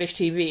around British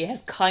TV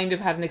has kind of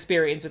had an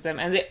experience with him,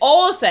 and they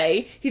all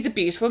say he's a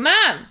beautiful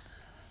man.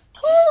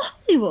 Paul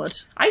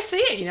Hollywood. I see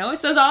it,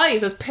 it's those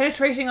eyes, those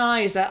penetrating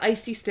eyes, that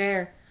icy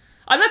stare.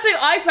 I'm not saying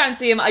I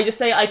fancy him, I just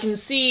say I can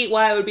see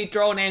why I would be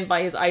drawn in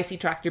by his icy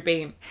tractor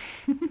beam.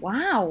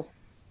 Wow.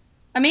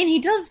 I mean, he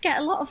does get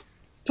a lot of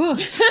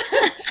puss.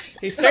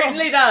 He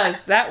certainly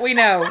does, that we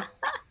know.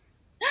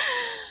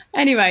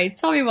 Anyway,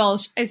 Tommy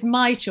Walsh is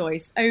my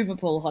choice over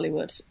Paul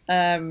Hollywood.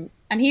 And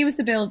he was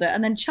the builder.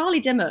 And then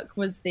Charlie Dimmock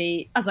was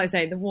the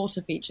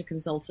water feature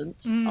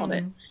consultant on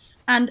it.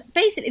 And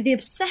basically the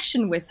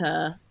obsession with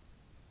her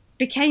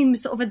became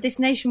sort of this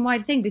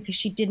nationwide thing because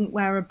she didn't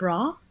wear a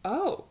bra.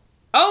 Oh,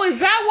 is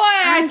that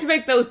why I had to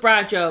make those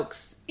bra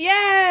jokes?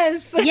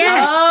 Yes.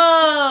 Yeah.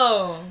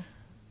 Oh,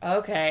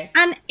 okay.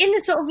 And in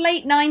the sort of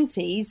late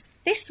 90s,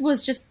 this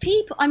was just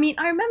people. I mean,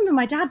 I remember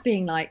my dad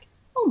being like,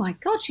 oh my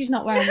God, she's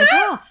not wearing a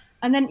bra.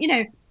 And then,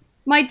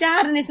 my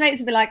dad and his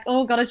mates would be like,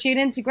 oh, got to tune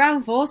into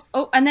Ground Force.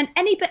 Oh, and then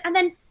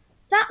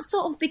that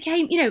sort of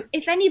became,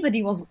 if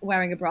anybody wasn't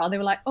wearing a bra, they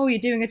were like, oh, you're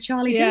doing a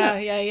Charlie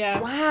Dimmock. Yeah.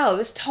 Wow,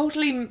 this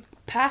totally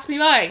passed me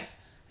by.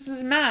 This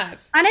is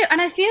mad. I know,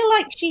 and I feel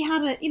like she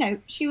had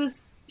she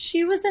was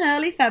an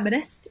early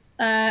feminist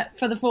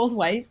for the fourth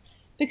wave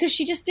because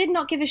she just did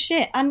not give a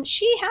shit, and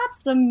she had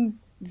some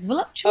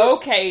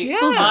voluptuous. Okay,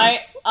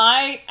 bosoms.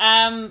 I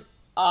am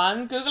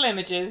on Google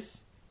Images.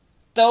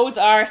 Those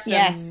are some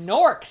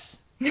norks.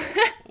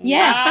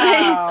 Yes.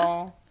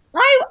 Wow.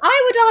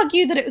 I would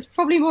argue that it was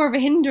probably more of a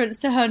hindrance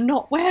to her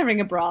not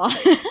wearing a bra.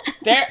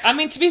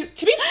 To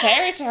be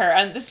fair to her,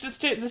 and the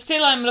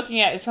still I'm looking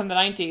at is from the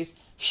 90s.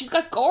 She's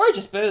got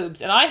gorgeous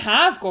boobs, and I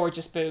have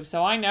gorgeous boobs,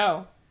 so I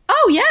know.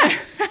 Oh yeah,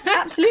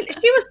 absolutely.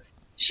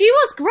 She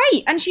was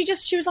great, and she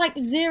was like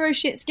zero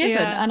shits given.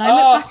 Yeah. And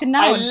I look back and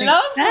now I and think,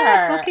 love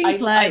fair her. fucking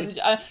play.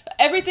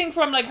 Everything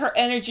from like her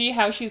energy,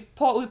 how she's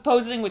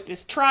posing with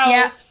this trowel.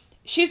 Yeah.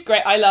 She's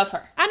great. I love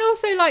her. And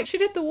also, she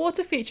did the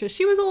water feature.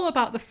 She was all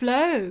about the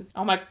flow.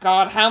 Oh my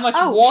God, how much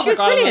she water was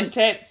got on those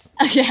brilliant. tits?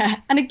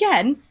 Yeah, and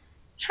again,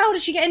 how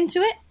did she get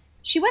into it?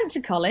 She went to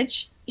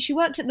college. She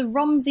worked at the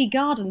Romsey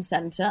Garden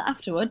Centre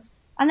afterwards,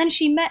 and then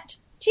she met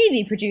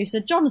TV producer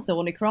John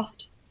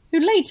Thornycroft,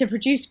 who later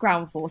produced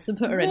Ground Force and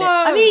put her in it.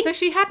 I mean, so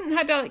she hadn't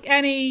had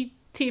any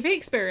TV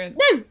experience.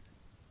 no.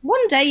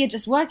 One day you're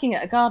just working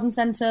at a garden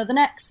centre, the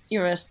next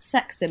you're a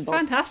sex symbol.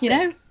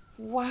 Fantastic.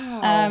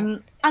 Wow.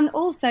 And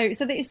also,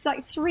 so it's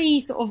like three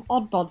sort of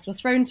odd bods were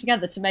thrown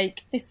together to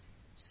make this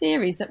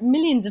series that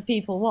millions of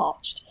people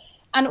watched.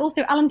 And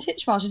also, Alan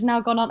Titchmarsh has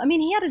now gone on. I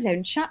mean, he had his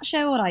own chat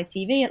show on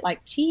ITV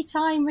at tea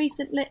time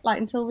recently,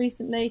 until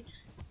recently.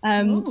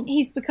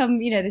 He's become,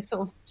 this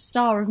sort of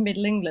star of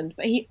Middle England.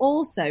 But he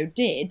also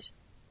did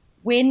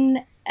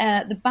win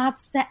the Bad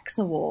Sex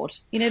Award.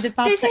 The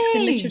Bad Sex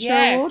in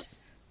Literature Award.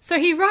 So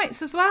he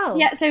writes as well.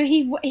 Yeah, so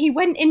he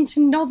went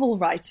into novel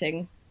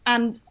writing,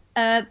 and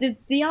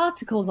the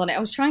articles on it, I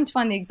was trying to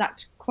find the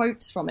exact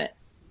quotes from it,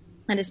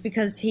 and it's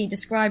because he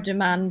described a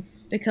man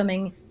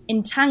becoming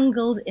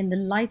entangled in the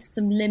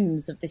lithesome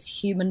limbs of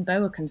this human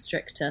boa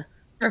constrictor,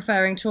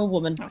 referring to a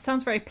woman. That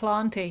sounds very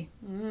planty.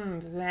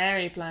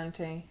 Very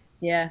planty.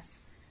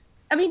 Yes.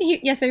 I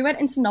mean, so he went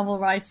into novel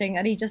writing,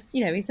 and he just,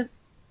 he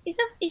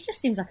just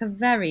seems like a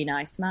very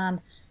nice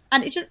man.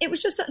 And it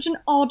was just such an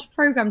odd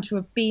programme to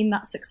have been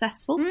that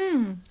successful.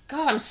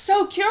 God, I'm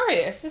so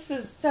curious.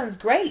 Sounds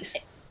great.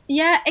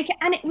 Yeah,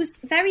 and it was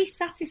very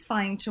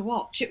satisfying to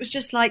watch. It was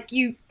just like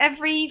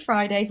every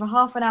Friday for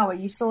half an hour,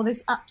 you saw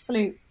this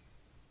absolute.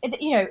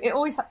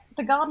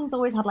 The gardens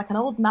always had like an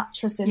old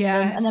mattress in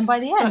them, and then by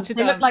the end,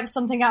 they looked like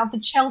something out of the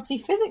Chelsea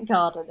Physic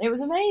Garden. It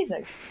was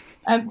amazing.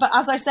 But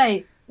as I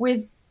say,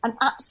 with an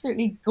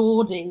absolutely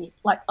gaudy,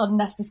 like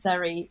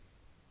unnecessary,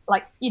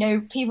 like,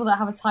 people that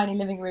have a tiny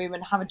living room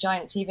and have a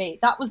giant TV.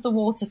 That was the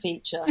water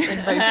feature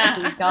in most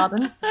of these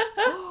gardens.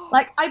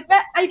 Like, I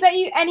bet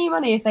you any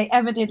money if they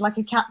ever did like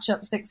a catch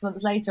up 6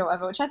 months later or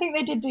whatever, which I think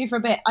they did do for a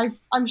bit.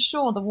 I'm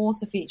sure the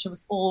water feature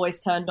was always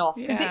turned off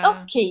because the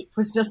upkeep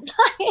was just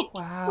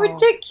like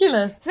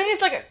ridiculous. The thing is,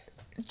 like,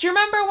 do you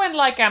remember when,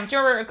 like, do you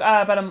remember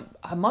about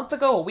a month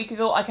ago, a week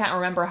ago? I can't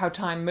remember how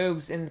time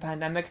moves in the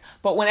pandemic,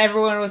 but when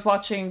everyone was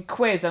watching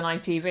Quiz on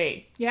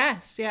ITV.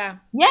 Yes, yeah.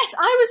 Yes,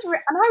 I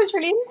was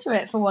really into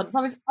it for once.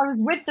 I was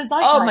with the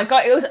zeitgeist. Oh my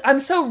God, I'm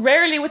so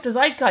rarely with the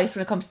zeitgeist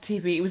when it comes to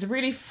TV. It was a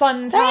really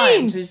fun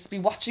time to just be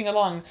watching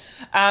along.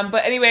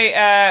 But anyway,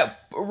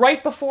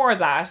 right before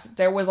that,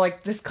 there was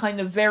like this kind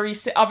of very,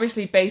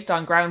 obviously based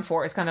on Ground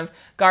Force, kind of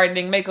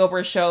gardening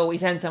makeover show. We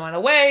send someone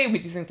away, we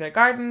do things to their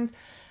garden.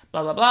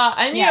 Blah, blah, blah.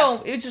 And,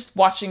 it was just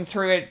watching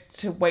through it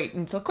to wait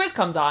until Quiz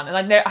comes on.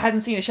 And I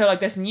hadn't seen a show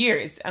like this in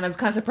years. And I was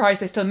kind of surprised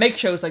they still make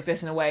shows like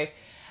this in a way.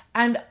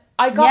 And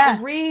I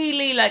got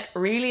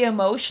really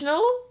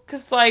emotional.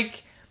 Because,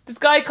 like, this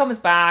guy comes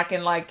back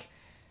and, like,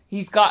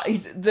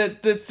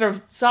 the sort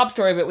of sob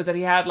story of it was that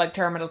he had, like,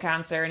 terminal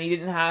cancer. And he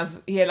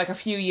had, like, a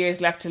few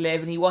years left to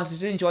live. And he wanted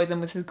to enjoy them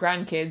with his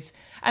grandkids.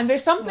 And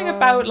there's something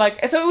about,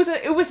 like... So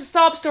it was a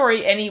sob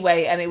story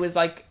anyway. And it was,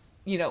 like...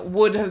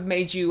 would have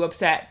made you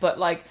upset, but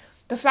like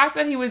the fact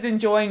that he was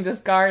enjoying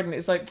this garden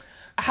is like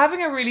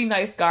having a really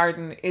nice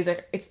garden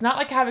it's not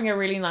like having a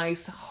really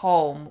nice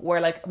home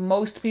where like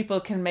most people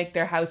can make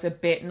their house a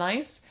bit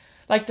nice.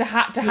 Like to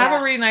have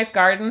a really nice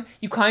garden,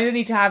 you kind of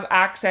need to have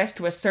access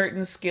to a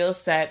certain skill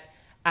set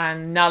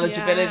and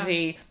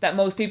knowledgeability that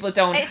most people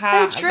don't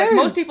have. So true. Like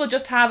most people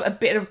just have a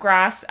bit of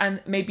grass and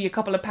maybe a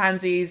couple of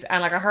pansies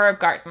and like a herb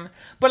garden.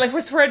 But like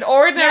for an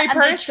ordinary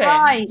person,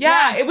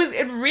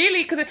 it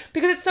really because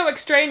it's so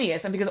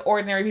extraneous and because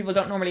ordinary people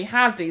don't normally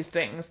have these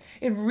things.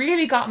 It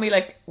really got me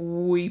like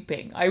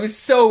weeping. I was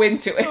so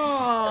into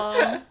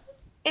it.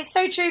 It's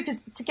so true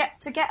because to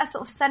get a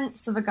sort of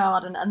sense of a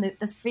garden and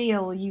the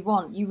feel you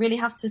want, you really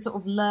have to sort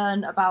of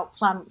learn about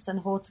plants and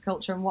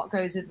horticulture and what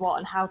goes with what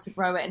and how to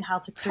grow it and how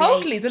to create.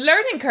 Totally, the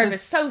learning curve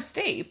is so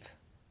steep.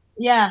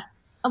 Yeah,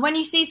 and when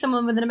you see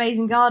someone with an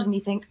amazing garden, you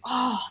think,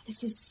 "Oh,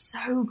 this is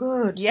so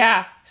good."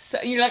 Yeah, so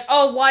you're like,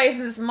 "Oh, why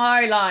isn't this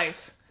my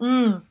life?"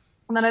 And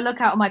then I look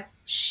out on my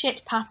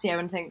shit patio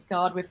and think,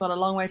 "God, we've got a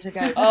long way to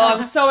go."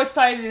 I'm so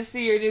excited to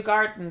see your new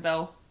garden,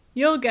 though.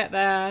 You'll get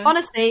there.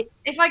 Honestly,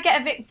 if I get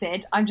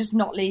evicted, I'm just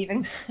not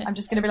leaving. I'm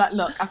just going to be like,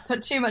 look, I've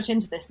put too much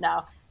into this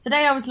now.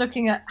 Today I was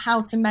looking at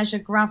how to measure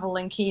gravel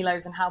in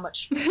kilos and how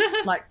much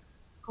like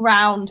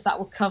ground that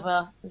will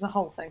cover. It was a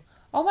whole thing.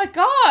 Oh my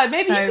God,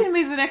 maybe you can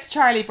be the next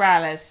Charlie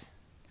Brallis.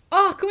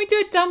 Oh, can we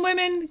do a Dumb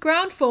Women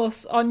Ground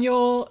Force on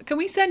your... Can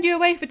we send you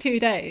away for 2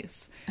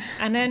 days?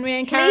 And then me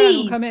and Karen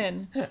will come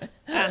in.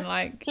 And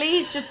like...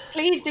 Please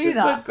do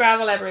that. Put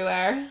gravel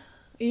everywhere.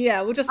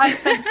 Yeah, we'll just... I've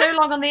spent so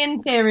long on the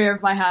interior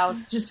of my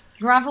house. Just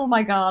gravel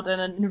my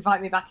garden and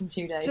invite me back in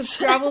 2 days. Just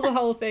gravel the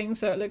whole thing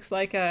so it looks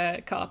like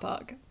a car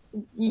park.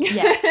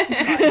 Yes.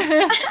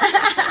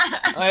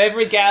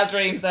 Every gal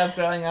dreams of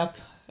growing up.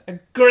 A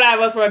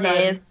gravel for a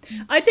garden. Yes.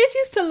 I did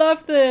used to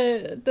love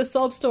the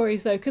sob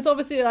stories though, because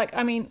obviously, like,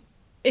 I mean,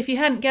 if you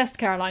hadn't guessed,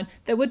 Caroline,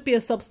 there would be a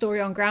sub story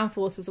on Ground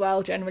Force as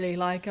well. Generally,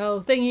 like,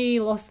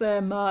 thingy lost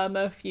their mum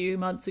a few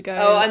months ago.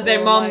 Oh, and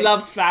their mum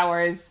loved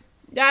flowers.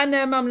 Yeah, and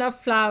their mum loved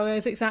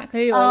flowers,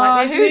 exactly. Or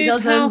like they've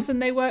moved house and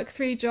they work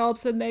 3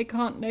 jobs and they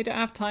don't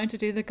have time to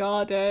do the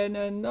garden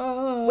and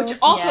which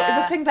also is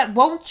a thing that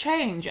won't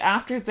change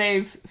after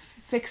they've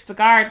fixed the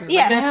garden.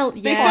 Yes,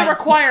 they still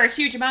require a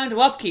huge amount of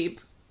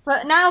upkeep.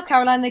 But now,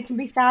 Caroline, they can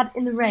be sad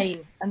in the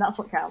rain, and that's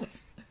what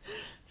counts.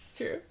 It's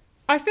true.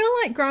 I feel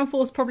like Ground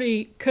Force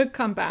probably could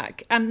come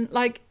back, and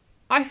like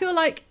I feel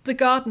like the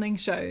gardening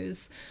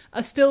shows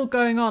are still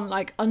going on,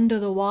 like under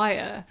the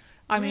wire.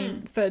 I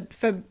mean,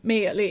 for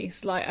me at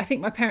least, like I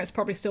think my parents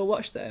probably still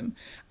watch them.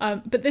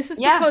 But this is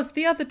because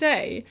the other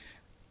day,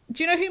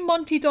 do you know who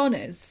Monty Don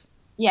is?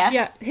 Yes.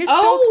 Yeah, his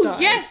dog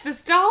died. Yes,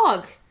 this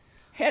dog.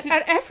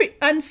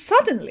 And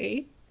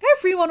suddenly,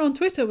 everyone on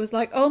Twitter was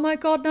like, "Oh my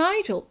God,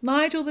 Nigel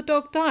the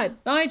dog died.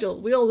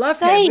 Nigel, we all love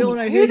him. We all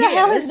know who the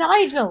hell is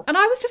Nigel?" And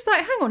I was just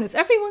like, "Hang on, is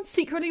everyone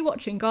secretly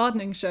watching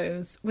gardening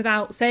shows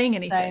without saying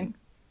anything?" Same.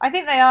 I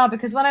think they are,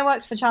 because when I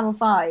worked for Channel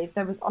 5,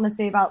 there was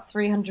honestly about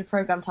 300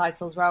 programme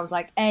titles where I was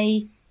like,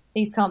 A,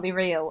 these can't be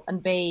real,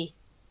 and B,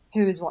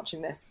 who is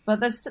watching this?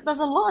 But there's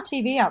a lot of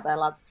TV out there,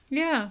 lads.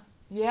 Yeah.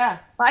 Yeah.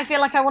 But I feel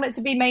like I want it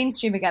to be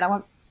mainstream again. I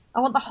want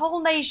the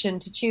whole nation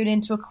to tune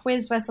into a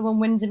quiz where someone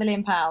wins £1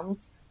 million,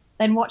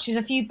 then watches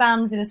a few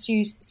bands in a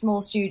small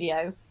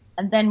studio,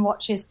 and then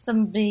watches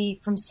somebody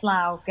from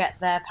Slough get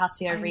their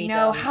patio redone.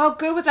 No, how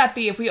good would that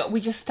be if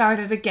we just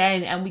started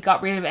again and we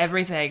got rid of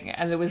everything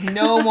and there was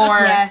no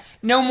more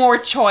no more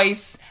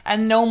choice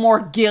and no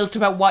more guilt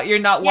about what you're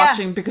not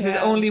watching because there's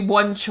only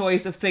one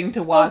choice of thing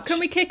to watch. Oh, can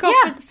we kick off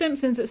with The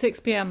Simpsons at 6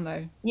 p.m.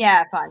 though?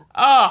 Yeah, fine.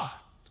 Oh,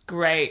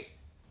 great.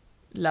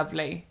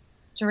 Lovely.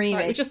 Dreamy.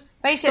 Right, we just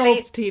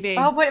basically solved TV.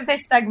 The whole point of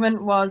this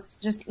segment was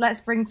just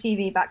let's bring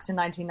TV back to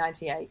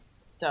 1998.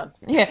 Done.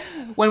 Yeah,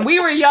 when we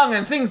were young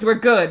and things were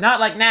good, not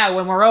like now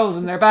when we're old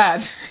and they're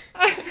bad.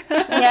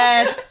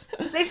 Yes,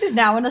 this is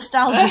now a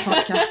nostalgia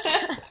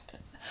podcast.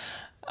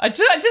 I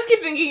just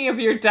keep thinking of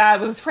your dad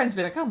with his friends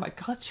being like, oh my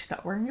god, she's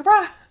not wearing a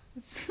bra.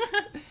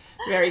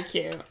 Very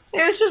cute.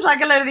 It was just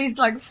like a load of these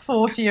like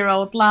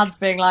 40-year-old lads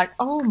being like,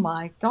 oh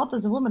my god,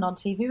 there's a woman on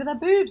TV with her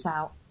boobs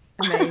out.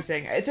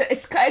 Amazing.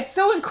 It's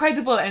so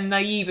incredible and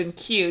naive and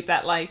cute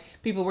that like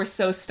people were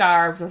so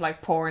starved of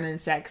like porn and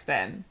sex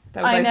then.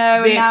 That was I like,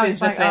 know, and now this it's is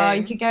the like, thing. oh,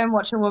 you could go and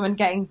watch a woman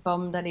getting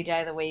bummed any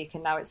day of the week,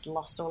 and now it's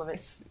lost all of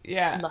its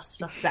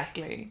luster.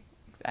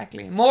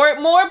 Exactly.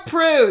 More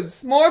prudes,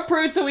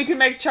 so we can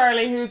make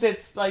Charlie, who's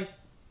its like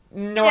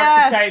North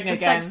exciting the again.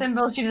 sex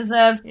symbol she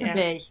deserves to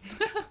be.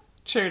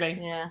 Truly.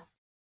 Yeah.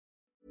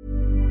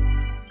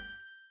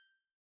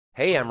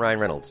 Hey, I'm Ryan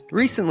Reynolds.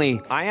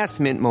 Recently, I asked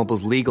Mint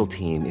Mobile's legal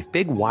team if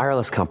big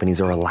wireless companies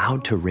are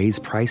allowed to raise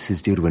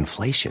prices due to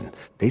inflation.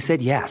 They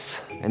said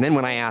yes. And then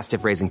when I asked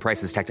if raising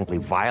prices technically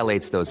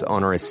violates those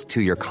onerous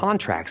 2-year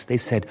contracts, they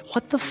said,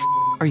 what the f***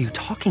 are you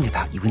talking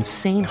about, you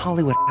insane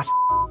Hollywood ass f-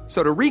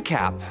 So to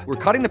recap, we're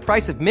cutting the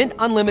price of Mint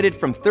Unlimited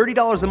from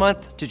 $30 a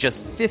month to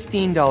just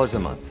 $15 a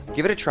month.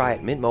 Give it a try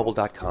at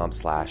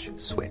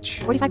mintmobile.com/switch.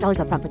 $45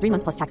 up front for 3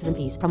 months plus taxes and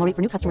fees. Promo rate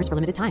for new customers for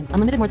limited time.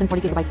 Unlimited more than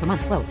 40 gigabytes per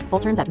month. Slows full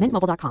terms at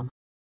mintmobile.com.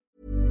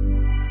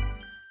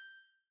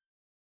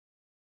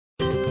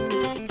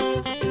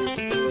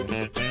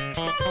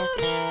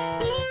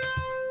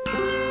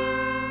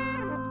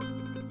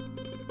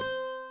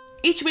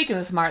 Each week in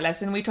the Smart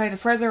Lesson, we try to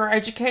further our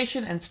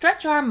education and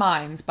stretch our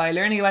minds by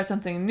learning about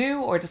something new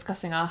or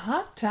discussing a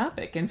hot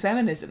topic in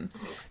feminism.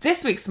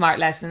 This week's Smart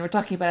Lesson, we're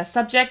talking about a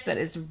subject that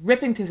is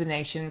ripping through the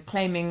nation,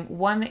 claiming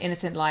one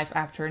innocent life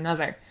after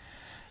another.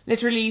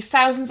 Literally,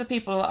 thousands of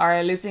people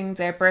are losing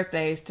their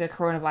birthdays to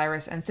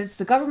coronavirus, and since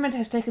the government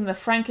has taken the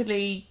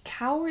frankly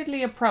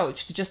cowardly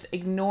approach to just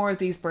ignore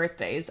these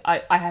birthdays,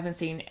 I haven't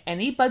seen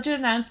any budget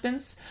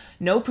announcements,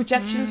 no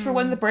projections for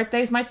when the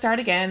birthdays might start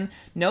again,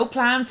 no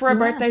plan for a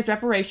birthdays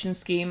reparation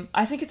scheme.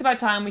 I think it's about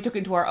time we took it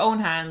into our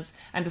own hands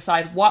and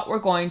decide what we're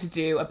going to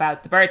do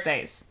about the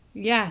birthdays.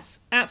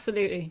 Yes,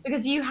 absolutely.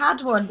 Because you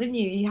had one, didn't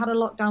you? You had a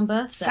lockdown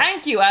birthday.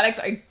 Thank you, Alex.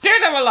 I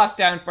did have a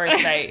lockdown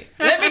birthday.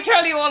 Let me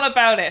tell you all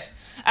about it.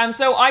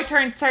 So I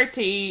turned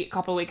 30 a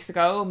couple of weeks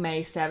ago,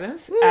 May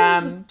 7th.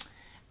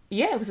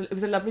 Yeah, it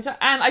was a lovely time.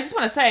 And I just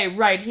want to say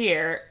right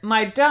here,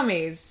 my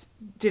dummies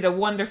did a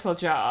wonderful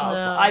job.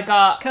 I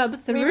got... Come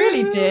through. We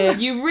really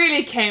did. You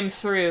really came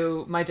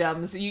through, my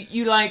dums.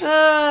 You like...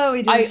 Oh,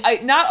 we did. I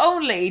not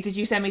only did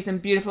you send me some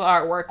beautiful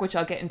artwork, which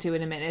I'll get into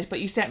in a minute,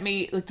 but you sent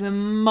me like the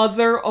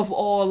mother of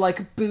all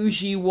like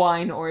bougie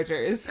wine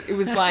orders. It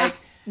was like...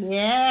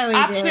 Yeah, we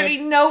absolutely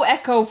did. no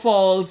echo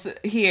falls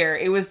here.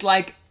 It was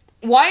like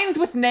wines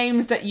with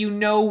names that you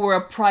know were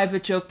a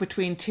private joke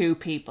between two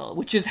people,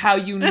 which is how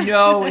you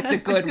know it's a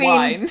good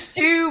wine.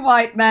 Two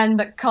white men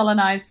that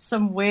colonized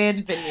some weird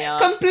vineyard.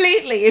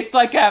 Completely. It's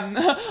like the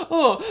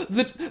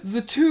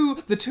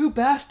two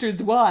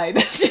bastards wine. Do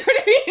you know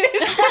what I mean?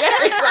 It's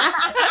very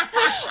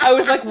I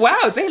was like,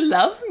 wow, they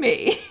love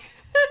me.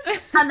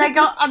 and they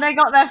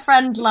got their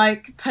friend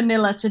like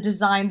Panilla to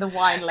design the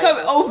wine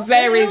label.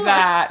 Very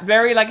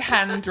like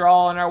hand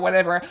drawn or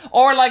whatever,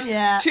 or like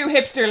two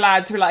hipster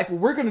lads who are like,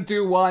 we're gonna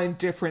do wine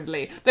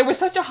differently. There was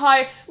such a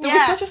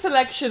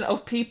selection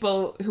of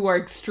people who are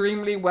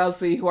extremely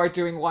wealthy who are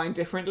doing wine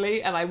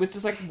differently, and I was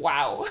just like,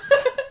 wow.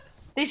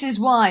 This is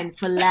wine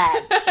for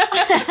lads.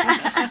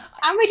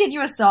 And we did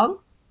you a song.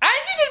 And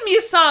you did me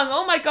a song.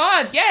 Oh my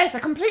god, yes, I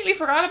completely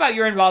forgot about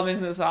your involvement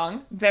in the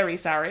song. Very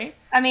sorry.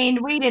 I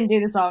mean, we didn't do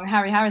the song.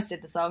 Harry Harris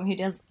did the song, who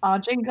does our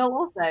jingle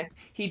also.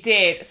 He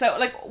did. So,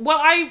 like,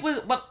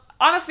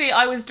 honestly,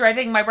 I was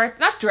dreading my birthday.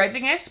 Not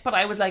dreading it, but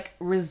I was, like,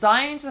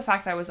 resigned to the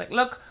fact that I was like,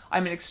 look,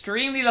 I'm an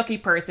extremely lucky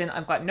person.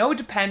 I've got no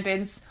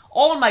dependents.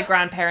 All my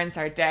grandparents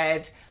are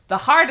dead. The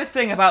hardest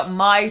thing about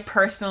my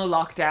personal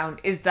lockdown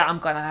is that I'm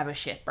going to have a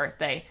shit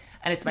birthday.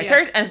 And it's my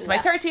my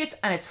 30th,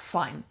 and it's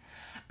fine.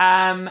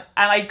 And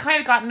I'd kind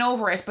of gotten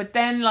over it, but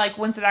then, like,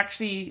 once it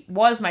actually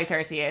was my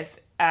 30th,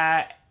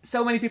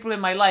 so many people in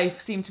my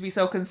life seemed to be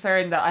so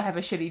concerned that I have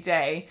a shitty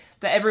day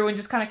that everyone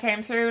just kind of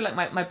came through. Like,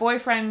 my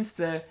boyfriend,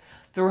 the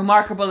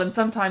remarkable and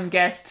sometime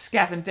guest,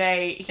 Gavin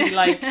Day, he,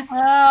 like...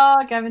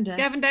 Oh, Gavin Day.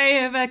 Gavin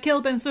Day of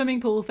Kilburn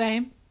swimming pool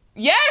fame.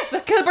 Yes, a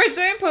Kilburn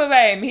swimming pool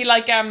fame. He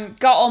like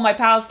got all my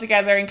pals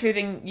together,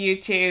 including you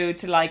two,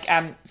 to like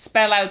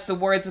spell out the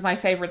words of my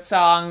favourite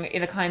song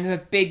in a kind of a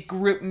big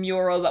group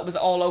mural that was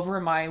all over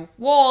my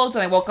walls.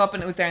 And I woke up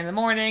and it was there in the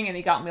morning, and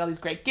he got me all these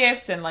great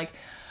gifts. And like,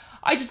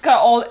 I just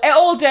got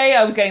all day.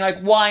 I was getting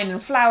like wine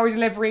and flower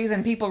deliveries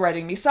and people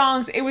writing me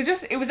songs. It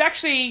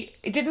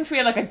didn't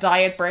feel like a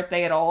diet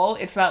birthday at all.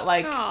 It felt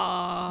like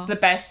the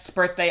best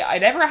birthday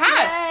I'd ever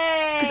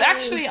had. Because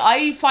actually,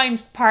 I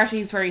find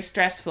parties very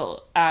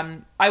stressful.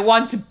 I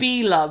want to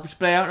be loved,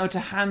 but I don't know to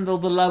handle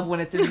the love when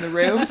it's in the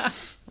room.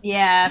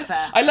 Yeah,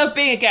 fair. I love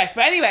being a guest.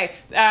 But anyway,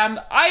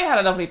 I had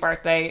a lovely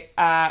birthday.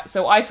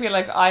 So I feel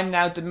like I'm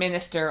now the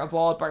minister of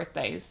all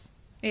birthdays.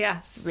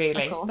 Yes.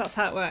 Really. That's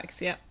how it works,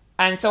 yeah.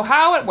 And so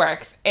how it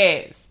works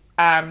is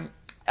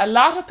a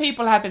lot of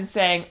people have been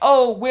saying,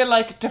 oh, we'll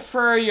like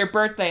defer your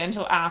birthday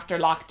until after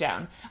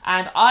lockdown.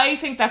 And I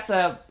think that's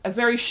a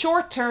very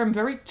short-term,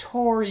 very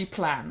Tory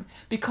plan,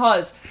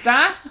 because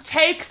that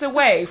takes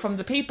away from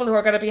the people who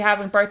are going to be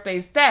having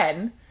birthdays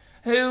then,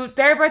 who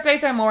their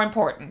birthdays are more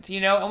important,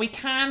 you know, and we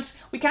can't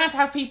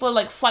have people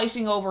like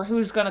fighting over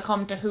who's going to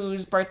come to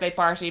whose birthday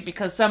party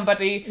because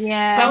somebody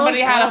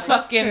had a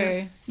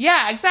fucking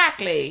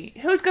exactly.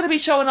 Who's going to be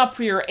showing up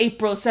for your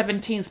April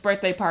 17th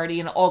birthday party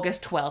and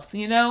August 12th,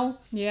 you know?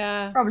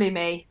 Yeah. Probably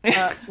me.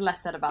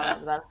 Less said about that,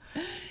 the better.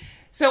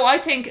 So I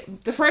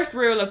think the first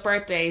rule of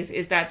birthdays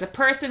is that the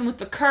person with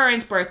the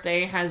current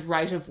birthday has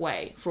right of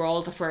way for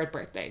all deferred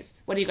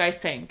birthdays. What do you guys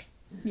think?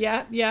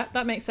 Yeah,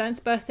 that makes sense.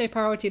 Birthday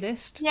priority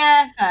list.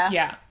 Yeah,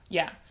 fair.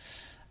 Yeah.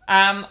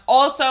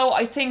 Also,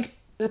 I think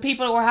the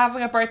people who are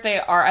having a birthday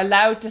are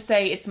allowed to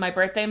say it's my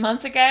birthday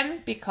month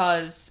again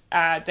because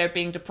they're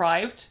being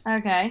deprived.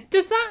 Okay.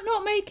 Does that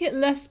not make it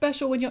less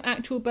special when your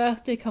actual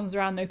birthday comes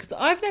around, though? Because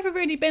I've never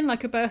really been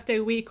like a birthday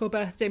week or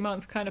birthday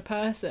month kind of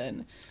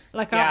person.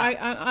 Like,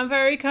 I'm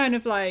very kind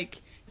of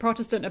like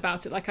Protestant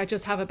about it. Like, I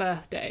just have a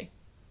birthday.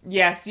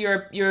 Yes,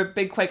 you're a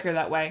big Quaker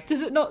that way.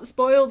 Does it not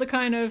spoil the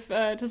kind of?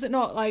 Does it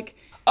not like?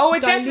 Oh, it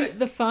dilute definitely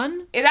the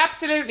fun. It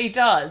absolutely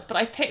does. But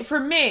I think for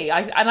me,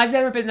 I've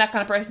never been that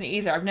kind of person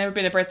either. I've never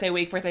been a birthday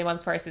week, birthday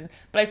month person.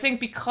 But I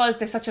think because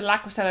there's such a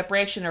lack of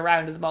celebration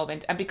around at the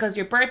moment, and because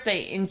your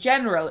birthday in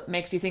general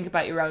makes you think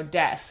about your own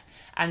death,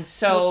 and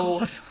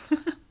so.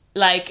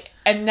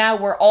 And now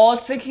we're all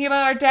thinking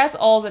about our death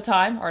all the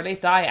time, or at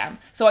least I am.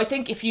 So I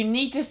think if you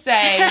need to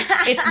say,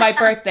 it's my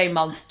birthday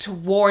month to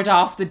ward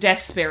off the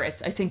death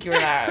spirits, I think you're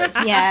allowed.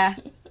 Yeah,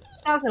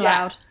 that was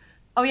allowed. Yeah.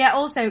 Oh yeah,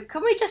 also,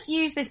 can we just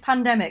use this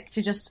pandemic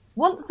to just,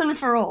 once and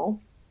for all,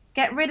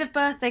 get rid of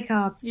birthday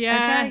cards?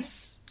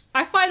 Yes.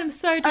 Okay? I find them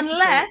so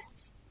difficult.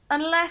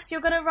 Unless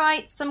you're going to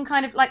write some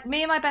kind of, like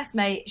me and my best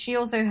mate, she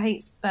also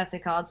hates birthday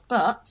cards,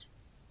 but...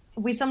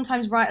 we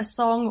sometimes write a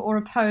song or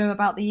a poem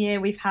about the year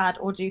we've had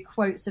or do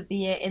quotes of the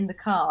year in the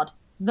card.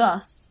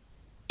 Thus,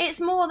 it's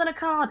more than a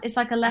card. It's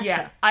like a letter.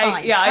 Yeah,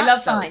 fine. I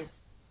love those. Fine.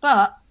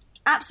 But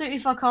absolutely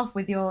fuck off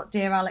with your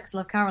Dear Alex,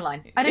 Love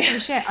Caroline. I don't give a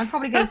shit. I'm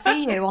probably going to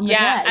see you on the day.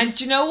 Yeah, and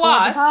do you know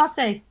what? Or at the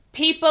party.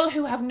 People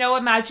who have no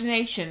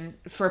imagination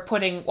for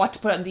putting what to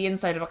put on the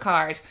inside of a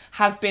card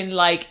have been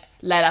like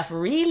let off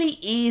really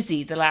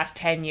easy the last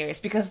 10 years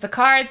because the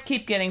cards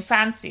keep getting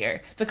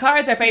fancier. The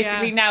cards are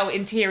basically now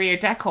interior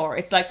decor.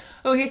 It's like,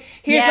 oh,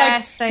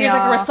 here's like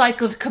a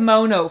recycled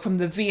kimono from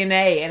the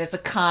V&A and it's a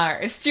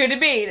card. Do you know what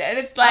I mean? And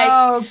it's like,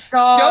 oh,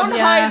 God, don't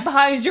hide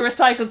behind your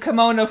recycled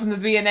kimono from the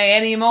V&A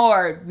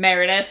anymore,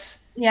 Meredith.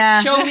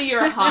 Yeah. Show me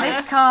your heart.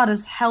 This card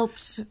has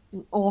helped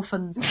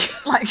orphans.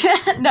 Like,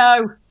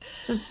 no.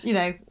 Just,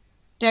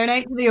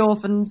 donate to the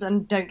orphans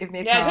and don't give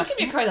me a card. Yeah, don't give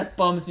me a card that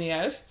bums me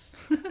out.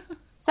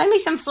 Send me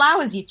some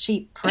flowers, you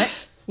cheap prick,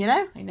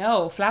 I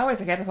know,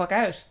 flowers, get the fuck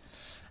out.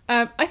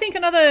 I think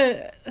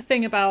another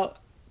thing about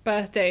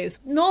birthdays,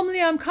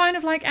 normally I'm kind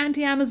of like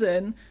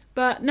anti-Amazon,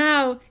 but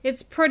now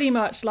it's pretty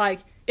much like,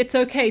 it's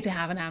okay to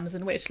have an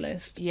Amazon wish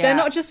list. Yeah. They're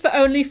not just for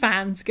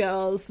OnlyFans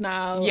girls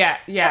now. Yeah.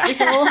 We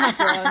can all have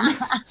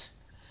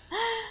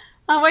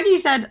one. When you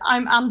said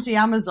I'm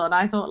anti-Amazon,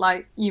 I thought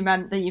like you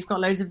meant that you've got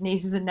loads of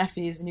nieces and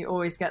nephews and you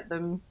always get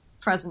them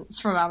presents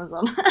from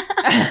Amazon.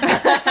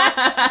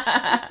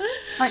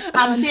 Like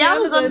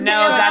anti-Amazon.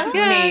 No, that's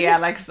me,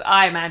 Alex.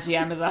 I'm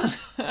anti-Amazon.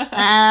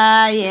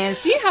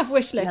 Yes. Do you have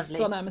wish lists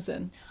on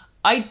Amazon?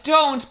 I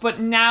don't, but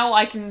now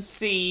I can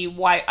see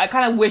why. I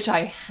kind of wish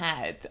I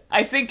had.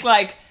 I think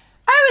like...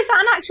 oh, is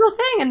that an actual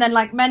thing? And then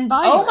like men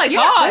buy Oh my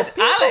God, there's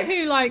people Alex,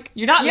 who like...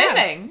 you're not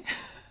living.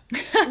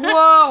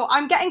 Whoa,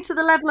 I'm getting to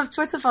the level of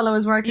Twitter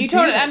followers where I can do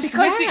this. And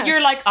because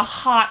you're like a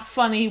hot,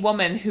 funny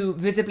woman who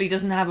visibly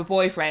doesn't have a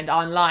boyfriend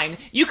online,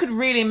 you could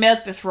really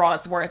milk this for all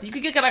it's worth. You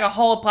could get like a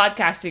whole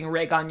podcasting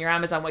rig on your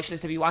Amazon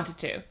wishlist if you wanted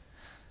to.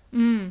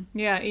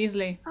 Yeah,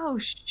 easily. Oh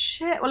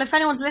shit. Well, if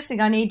anyone's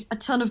listening, I need a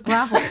ton of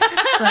gravel. So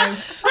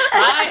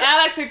hi,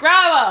 Alex, a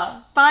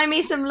gravel. Buy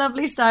me some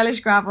lovely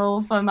stylish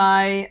gravel for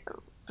my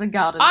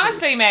garden.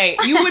 Honestly, mate,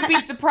 you would be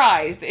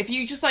surprised if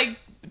you just like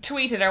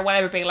tweeted or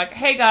whatever, being like,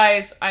 hey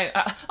guys,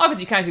 I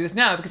obviously you can't do this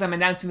now because I'm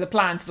announcing the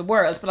plan to the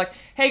world, but like,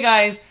 hey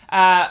guys,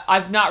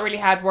 I've not really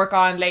had work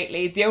on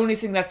lately. The only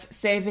thing that's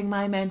saving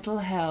my mental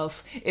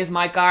health is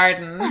my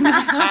garden.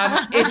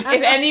 If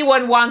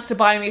anyone wants to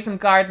buy me some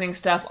gardening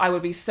stuff, I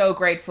would be so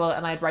grateful,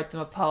 and I'd write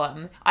them a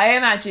poem. I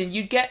imagine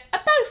you'd get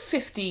about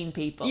 15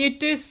 people. You'd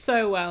do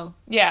so well.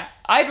 Yeah,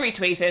 I'd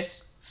retweet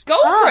it. Go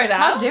for it,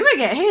 Al. I'm doing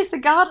it. Here's the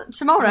garden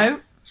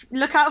tomorrow.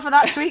 Look out for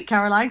that tweet,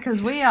 Caroline,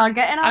 because we are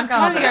getting our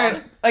garden. I'm telling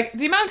you, like,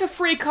 the amount of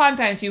free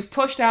content you've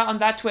pushed out on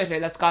that Twitter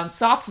that's gone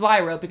soft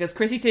viral because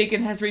Chrissy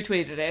Teigen has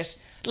retweeted it.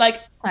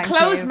 Like,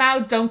 closed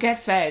mouths don't get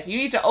fed. You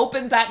need to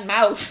open that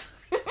mouth.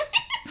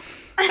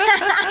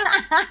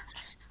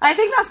 I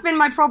think that's been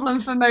my problem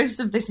for most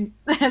of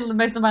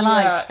my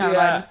life, Caroline.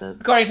 Yeah. So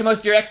according to most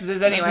of your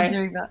exes, anyway. I've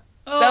been doing that.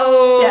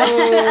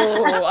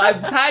 Oh,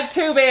 I've had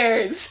 2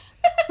 beers.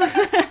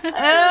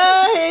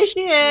 Here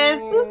she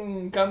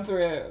is. Come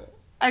through.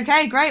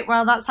 Okay, great.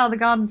 Well, that's how the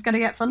garden's going to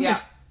get funded.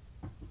 Yeah.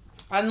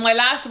 And my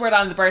last word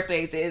on the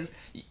birthdays is,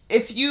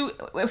 if your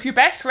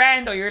best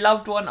friend or your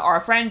loved one or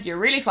a friend you're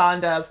really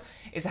fond of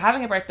is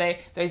having a birthday,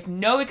 there's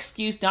no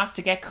excuse not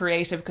to get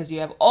creative because you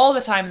have all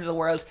the time in the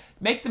world.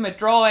 Make them a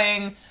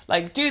drawing,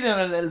 like do them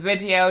a little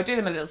video, do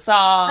them a little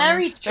song.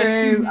 Very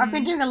true. I've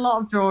been doing a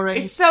lot of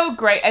drawings. It's so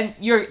great. And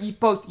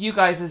both you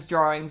guys'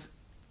 drawings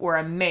were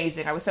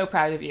amazing. I was so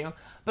proud of you.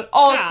 But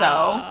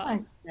also,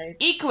 Thanks, Dave.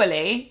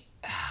 equally,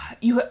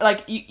 you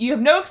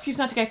have no excuse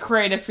not to get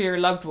creative for your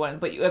loved one,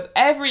 but you have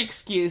every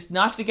excuse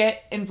not to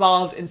get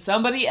involved in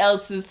somebody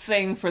else's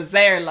thing for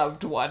their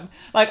loved one.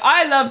 Like,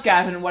 I love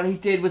Gavin, and what he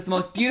did was the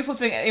most beautiful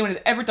thing anyone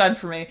has ever done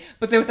for me.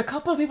 But there was a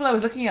couple of people I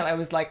was looking at, I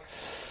was like,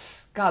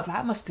 God,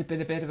 that must have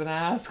been a bit of an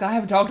ask. I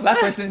haven't talked to that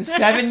person in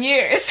 7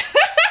 years.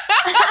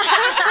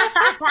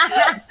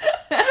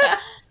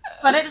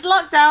 But it's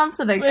locked down,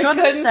 so they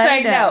couldn't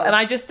say no. And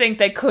I just think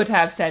they could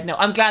have said no.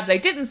 I'm glad they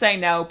didn't say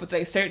no, but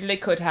they certainly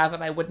could have,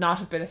 and I would not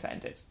have been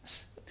offended.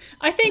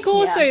 I think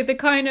also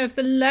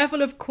the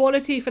level of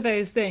quality for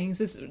those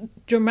things is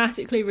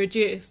dramatically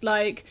reduced.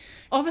 Like,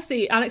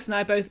 obviously, Alex and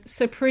I are both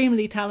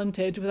supremely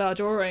talented with our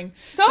drawing.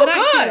 So but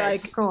good! Actually,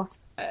 like, of course.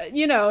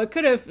 I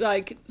could have,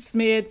 like,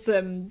 smeared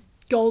some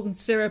golden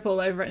syrup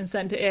all over it and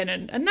sent it in,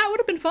 and that would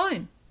have been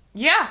fine.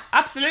 Yeah,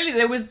 absolutely.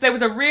 There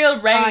was a real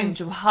range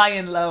of high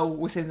and low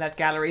within that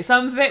gallery.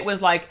 Some of it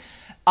was like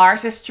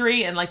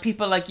artistry and like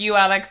people like you,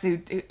 Alex, who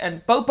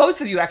and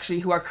both of you actually,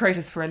 who are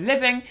creators for a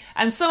living,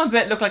 and some of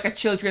it looked like a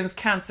children's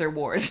cancer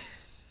ward.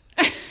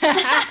 And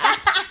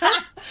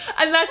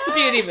that's the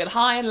beauty of it,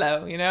 high and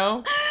low, you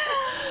know.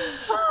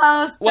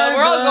 Oh, so well,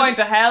 we're all going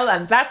to hell,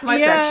 and that's my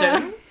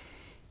section.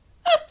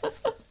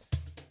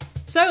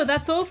 So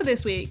that's all for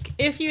this week.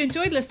 If you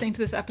enjoyed listening to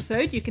this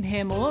episode, you can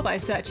hear more by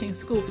searching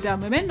School for Dumb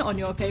Women on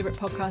your favourite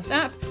podcast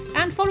app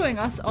and following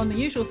us on the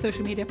usual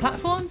social media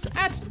platforms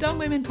at Dumb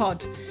Women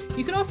Pod.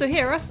 You can also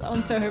hear us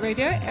on Soho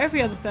Radio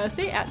every other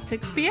Thursday at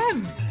 6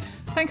 p.m.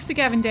 Thanks to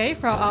Gavin Day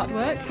for our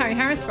artwork, Harry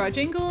Harris for our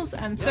jingles,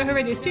 and Soho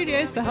Radio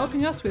Studios for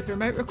helping us with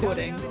remote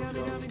recording.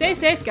 Stay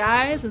safe,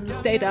 guys, and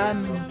stay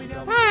dumb.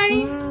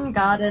 Bye!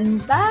 Garden.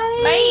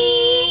 Bye!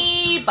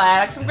 Bye! Bye,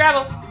 Alex and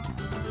Gravel.